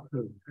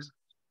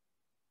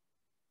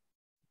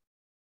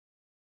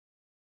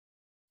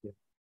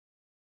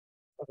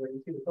 Okay,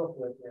 you see the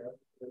software there.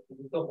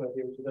 The software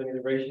here, which is only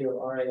the ratio of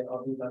RA and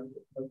RB values.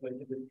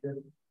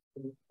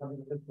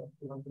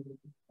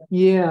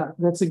 Yeah,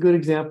 that's a good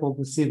example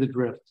to see the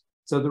drift.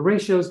 So the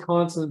ratio is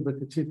constant, but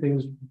the two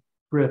things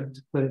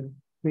drift, but it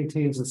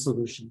maintains the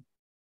solution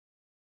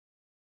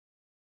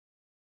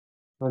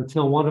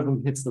until one of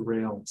them hits the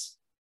rails,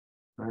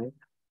 right?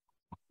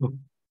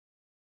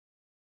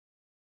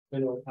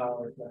 Minimal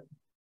power.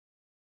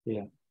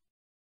 Yeah.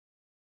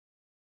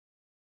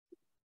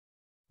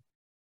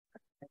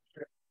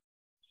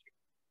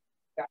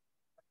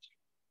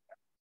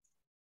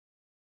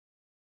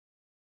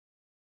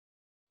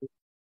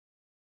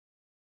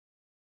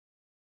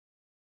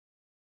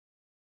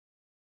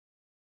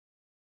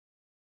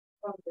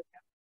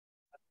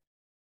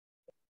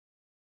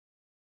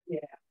 Yeah.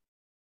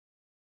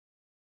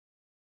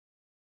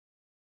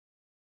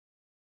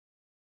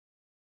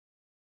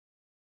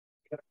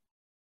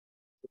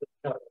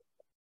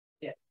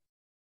 Yeah.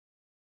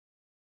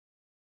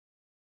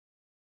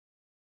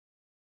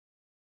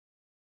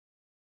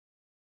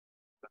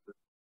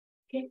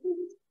 Can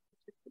you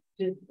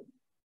just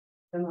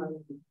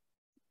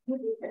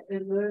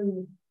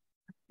learn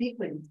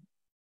sequence?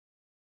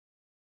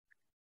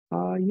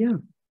 Yeah.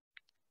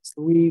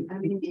 So we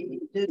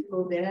it just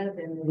go there,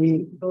 then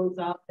it goes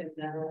up and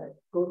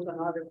goes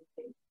another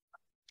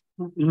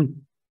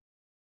thing.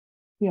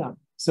 Yeah.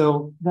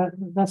 So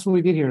that's what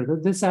we did here.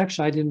 This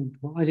actually I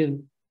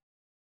didn't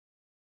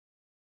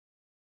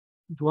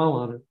dwell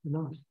on it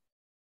enough,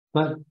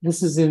 but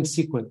this is in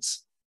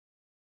sequence.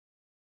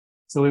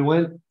 So we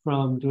went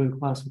from doing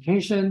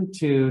classification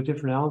to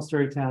different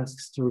allosteric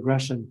tasks to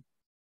regression,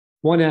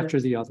 one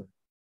after the other.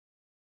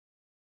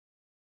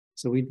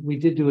 So we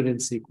did do it in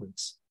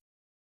sequence.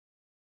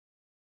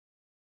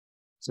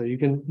 So you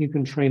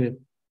can train it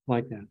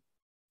like that.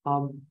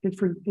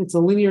 It's a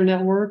linear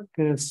network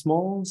and it's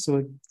small, so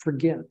it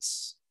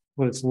forgets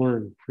what it's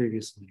learned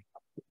previously.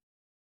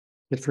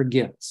 It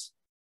forgets.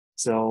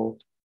 So,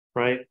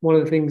 right, one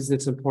of the things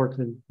that's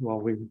important,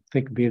 we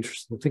think would be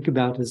interesting to think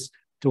about is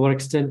to what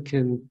extent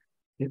can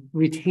it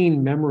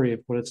retain memory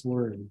of what it's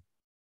learned.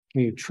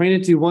 Can you train it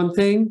to do one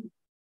thing,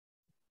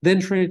 then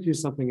train it to do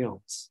something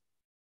else?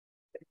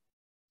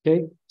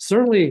 Okay,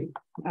 certainly,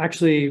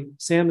 actually,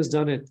 Sam has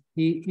done it.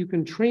 You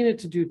can train it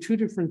to do 2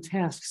 different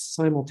tasks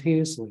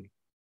simultaneously.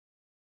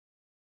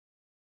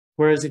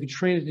 Whereas if you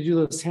train it to do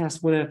those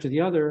tasks one after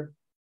the other,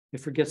 it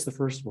forgets the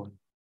first one.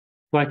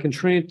 But I can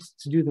train it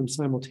to do them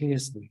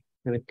simultaneously,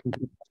 and it can.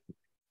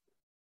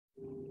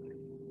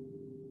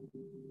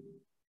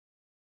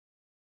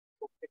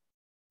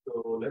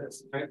 So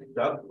let's thank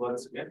Doug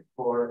once again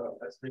for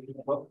speaking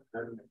up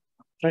and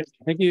Right.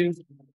 Thank you.